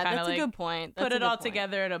do. Yeah, and that's like, a good point. Put it all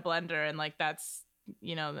together in a blender, and like that's,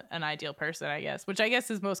 you know, an ideal person, I guess, which I guess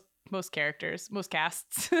is most characters, most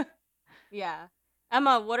casts. Yeah.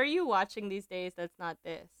 Emma, what are you watching these days that's not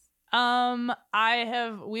this?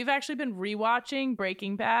 We've actually been rewatching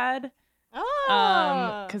Breaking Bad.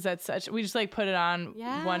 Oh. Because we just like put it on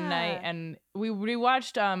one night, and we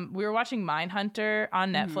rewatched, we were watching Mindhunter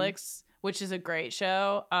on Netflix, which is a great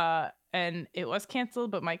show. And it was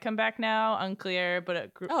canceled, but might come back now, unclear,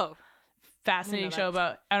 but fascinating show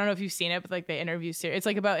about, I don't know if you've seen it, but like they interview it's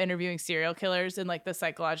like about interviewing serial killers and like the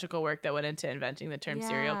psychological work that went into inventing the term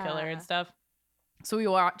serial killer and stuff. So we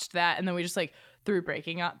watched that, and then we just like threw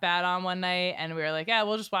Breaking Bad on one night, and we were like, yeah,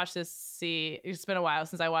 we'll just watch this, see. It's been a while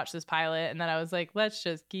since I watched this pilot, and then I was like, let's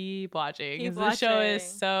just keep watching because the show is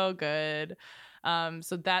so good.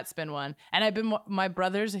 So that's been one. And my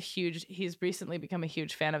brother's he's recently become a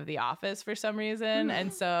huge fan of The Office for some reason.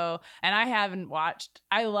 And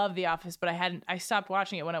I love The Office, but I stopped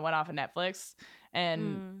watching it when it went off of Netflix.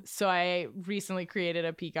 And so I recently created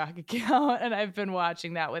a Peacock account, and I've been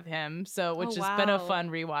watching that with him. So, which has been a fun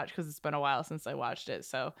rewatch because it's been a while since I watched it.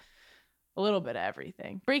 So a little bit of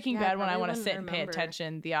everything. Breaking Bad when I want to sit and pay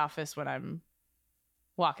attention. The Office when I'm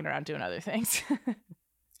walking around doing other things.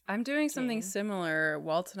 I'm doing something similar.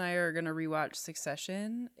 Walt and I are going to rewatch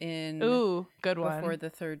Succession good one, before the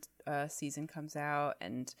third season comes out,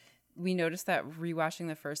 and we noticed that rewatching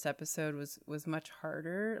the first episode was much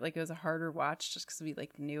harder. Like, it was a harder watch just because we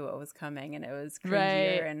like knew what was coming, and it was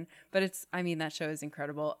crazier. But that show is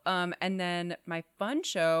incredible. And then my fun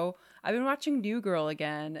show, I've been watching New Girl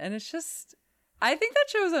again, and it's just, I think that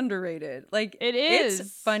show is underrated. Like, it is.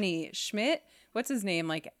 It's funny. Schmidt, what's his name?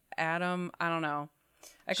 Like Adam, I don't know.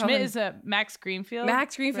 Schmidt is a Max Greenfield.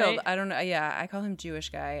 Max Greenfield. Right? I don't know. Yeah, I call him Jewish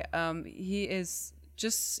guy.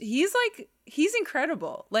 He's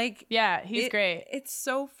incredible. Like, yeah, he's great. It's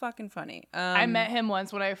so fucking funny. I met him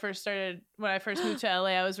once when I first moved to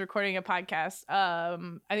LA. I was recording a podcast. I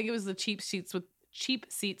think it was the cheap seats with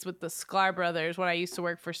the Sklar brothers when I used to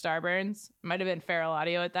work for Starburns. Might have been Feral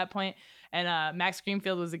Audio at that point. and Max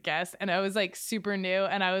Greenfield was a guest, and I was like super new,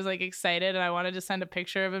 and I was like excited, and I wanted to send a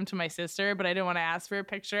picture of him to my sister, but I didn't want to ask for a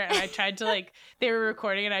picture, and I tried to like, they were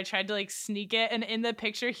recording, and I tried to like sneak it, and in the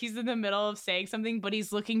picture he's in the middle of saying something, but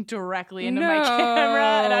he's looking directly into my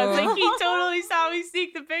camera, and I was like, he totally saw me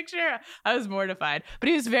sneak the picture. I was mortified, but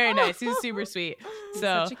he was very nice. He was super sweet. So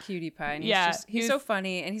such a cutie pie. And yeah, he's so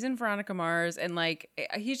funny, and he's in Veronica Mars, and like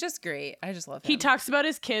he's just great. I just love him. He talks about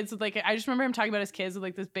his kids with like, I just remember him talking about his kids with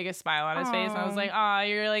like this biggest smile on his face, and I was like, oh,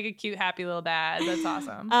 you're like a cute, happy little dad. That's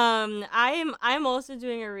awesome. I'm also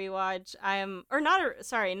doing a rewatch. Not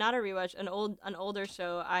a rewatch. An older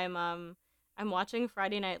show. I'm watching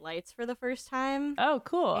Friday Night Lights for the first time. Oh,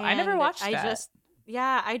 cool! I never watched that.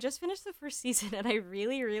 I just finished the first season, and I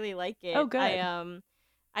really, really like it. Oh, good.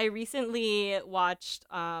 I recently watched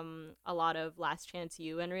a lot of Last Chance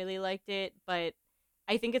U and really liked it, but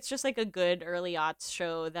I think it's just like a good early aughts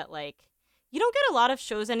show that like you don't get a lot of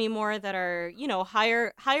shows anymore that are, you know,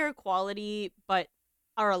 higher quality but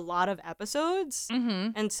are a lot of episodes.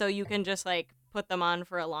 Mm-hmm. And so you can just like put them on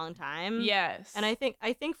for a long time. Yes. And I think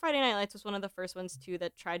Friday Night Lights was one of the first ones too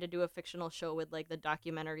that tried to do a fictional show with like the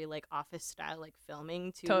documentary like office style like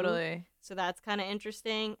filming too. Totally. So that's kind of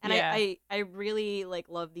interesting. And yeah. I really like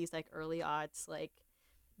love these like early aughts like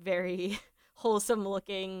very wholesome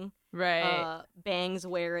looking bangs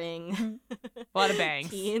wearing a lot of bangs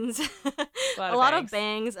teens. a lot of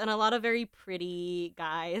bangs and a lot of very pretty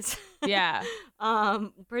guys. Yeah.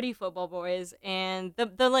 Pretty football boys, and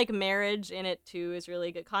the like marriage in it too is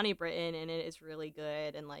really good. Connie Britton in it is really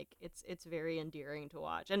good, and like it's very endearing to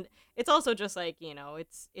watch. And it's also just like, you know,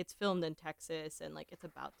 it's filmed in Texas, and like it's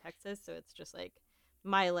about Texas, so it's just like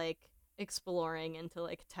my like exploring into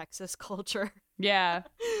like Texas culture. Yeah.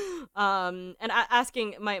 And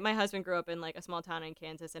asking my husband grew up in like a small town in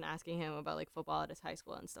Kansas, and asking him about like football at his high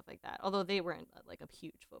school and stuff like that, although they weren't like a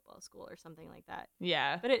huge football school or something like that.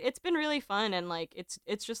 Yeah. But it's been really fun, and like it's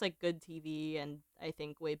just like good TV, and I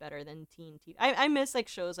think way better than teen TV. I miss like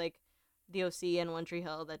shows like The OC and One Tree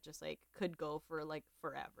Hill that just like could go for like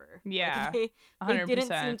forever. Yeah. Like, they 100%. didn't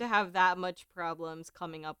seem to have that much problems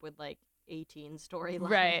coming up with like 18 storylines.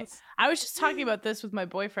 Right. I was just talking about this with my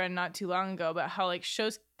boyfriend not too long ago about how like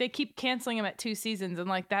shows, they keep canceling them at 2 seasons, and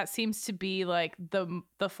like that seems to be like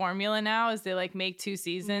the formula now, is they like make 2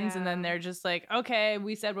 seasons and then they're just like, okay,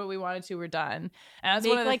 we said what we wanted to, we're done. And that's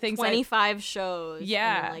make one of the like things 25 shows,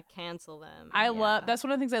 yeah, and then, like cancel them. That's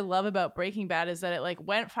one of the things I love about Breaking Bad, is that it like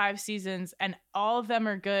went 5 seasons and all of them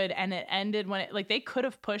are good, and it ended when it like they could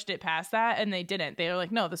have pushed it past that and they didn't. They were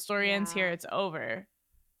like, no, the story ends here, it's over.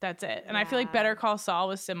 That's it. And I feel like Better Call Saul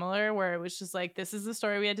was similar, where it was just like, this is the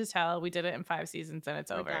story we had to tell. We did it in 5 seasons and it's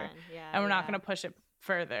over. And we're not going to push it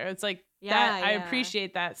further. It's like I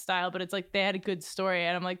appreciate that style, but it's like they had a good story.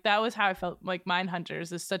 And I'm like, that was how I felt. Like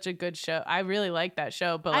Mindhunters is such a good show. I really like that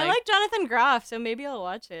show. But I like Jonathan Groff, so maybe I'll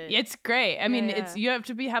watch it. It's great. I mean, it's you have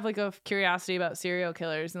to have like a curiosity about serial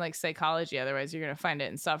killers and like psychology. Otherwise, you're going to find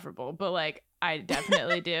it insufferable. But like, I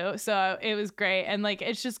definitely do. So it was great. And like,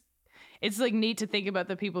 it's like neat to think about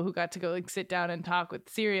the people who got to go like sit down and talk with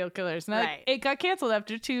serial killers. And it got canceled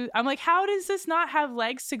after 2. I'm like, how does this not have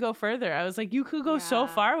legs to go further? I was like, you could go so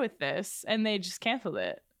far with this, and they just canceled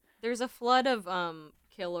it. There's a flood of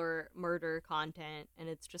killer murder content, and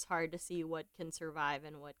it's just hard to see what can survive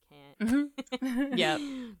and what can't. Mm-hmm. Yep.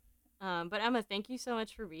 But Emma, thank you so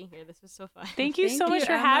much for being here. This was so fun. Thank you so much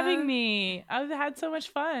for having me. I've had so much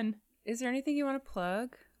fun. Is there anything you want to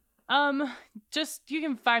plug? Just you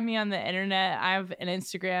can find me on the internet. I have an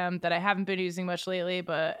Instagram that I haven't been using much lately,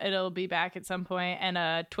 but it'll be back at some point,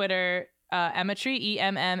 and Twitter, Emmatree,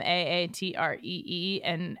 EMMAATREE,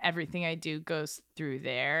 and everything I do goes through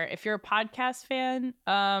there. If you're a podcast fan,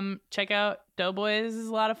 check out Doughboys is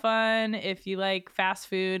a lot of fun. If you like fast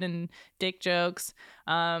food and dick jokes,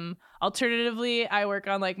 alternatively, I work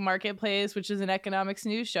on like Marketplace, which is an economics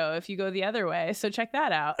news show if you go the other way. So check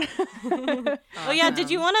that out. Oh yeah,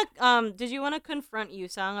 did you want to confront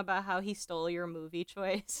Yusang about how he stole your movie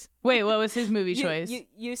choice? Wait, what was his movie choice?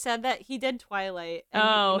 You said that he did Twilight, and he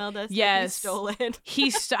emailed us that he stole it.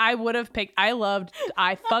 I would have picked.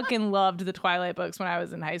 I fucking loved the Twilight books when I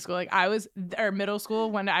was in high school. Like or middle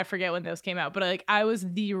school, when I forget when those came out, but like I was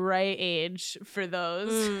the right age for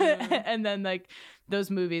those. And then like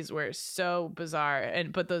those movies were so bizarre,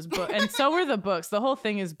 but those books, and so were the books. The whole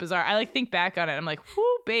thing is bizarre. I like think back on it, I'm like,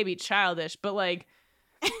 whoo, baby, childish, but like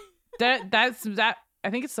that's I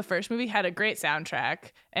think it's the first movie had a great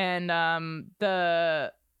soundtrack, and I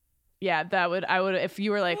would if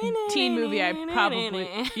you were like teen movie, I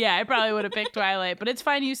probably would have picked Twilight, but it's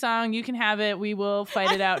fine, Yusang, you can have it. We will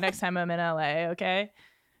fight it out next time I'm in LA, okay?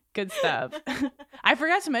 Good stuff. I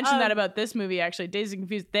forgot to mention that about this movie, actually. Dazed and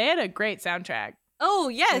Confused. They had a great soundtrack. Oh,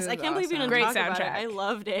 yes. I can't believe you didn't Great talk soundtrack. about it. I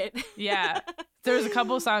loved it. Yeah. There was a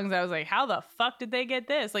couple songs I was like, how the fuck did they get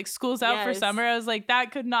this? Like, School's Out for Summer. I was like,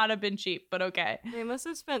 that could not have been cheap, but okay. They must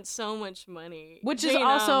have spent so much money. Which is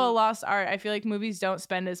also a lost art. I feel like movies don't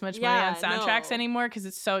spend as much money on soundtracks anymore because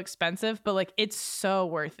it's so expensive, but like, it's so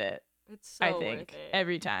worth it. It's so worth it.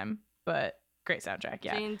 Every time. But great soundtrack,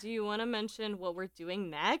 yeah. Jane, do you want to mention what we're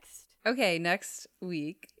doing next? Okay, next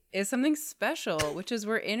week is something special, which is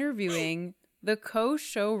we're interviewing the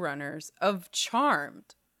co-showrunners of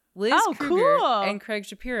Charmed, Liz Kruger and Craig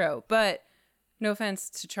Shapiro. But no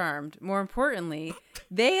offense to Charmed, more importantly,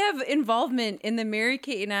 they have involvement in the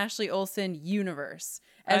Mary-Kate and Ashley Olsen universe.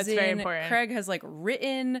 That's very important. Craig has like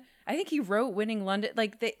written, I think he wrote Winning London,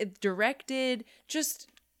 like they directed, just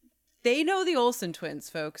they know the Olsen twins,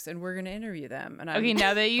 folks, and we're going to interview them. And I'm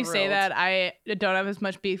now that you thrilled. say that, I don't have as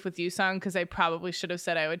much beef with you, Song, because I probably should have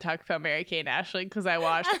said I would talk about Mary-Kate and Ashley because I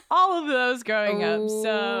watched all of those growing up.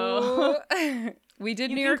 So we did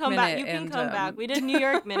New York Minute. You can come back. We did New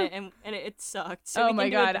York Minute, and it sucked. So oh my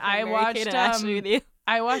God, I watched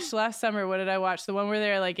last summer. What did I watch? The one where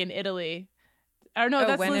they're like in Italy. Or no,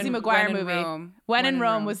 that's the Lizzie McGuire movie. When in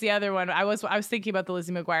Rome was the other one. I was thinking about the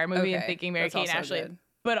Lizzie McGuire movie and thinking Mary-Kate and Ashley. Good.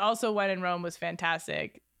 But also When in Rome was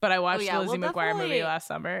fantastic. But I watched the Lizzie McGuire movie last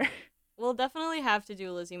summer. We'll definitely have to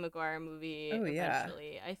do a Lizzie McGuire movie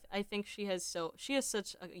eventually. I think she has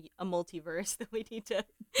such a multiverse that we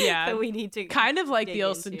need to kind of like the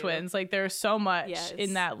Olsen twins. Like there's so much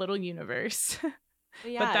in that little universe.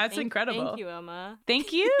 But that's incredible. Thank you, Emma.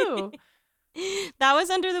 Thank you. That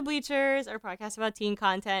was Under the Bleachers, our podcast about teen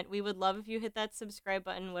content. We would love if you hit that subscribe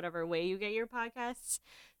button whatever way you get your podcasts.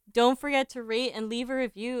 Don't forget to rate and leave a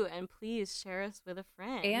review, and please share us with a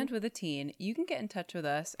friend. And with a teen. You can get in touch with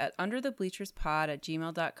us at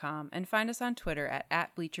underthebleacherspod@gmail.com and find us on Twitter at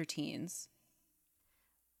 @bleacherteens.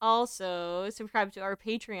 Also, subscribe to our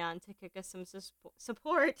Patreon to kick us some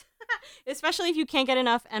support, especially if you can't get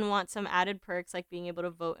enough and want some added perks like being able to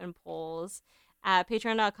vote in polls at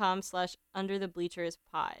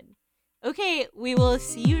patreon.com/underthebleacherspod. Okay, we will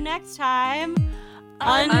see you next time.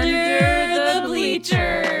 Under the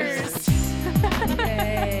Bleachers.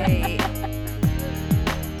 Yay.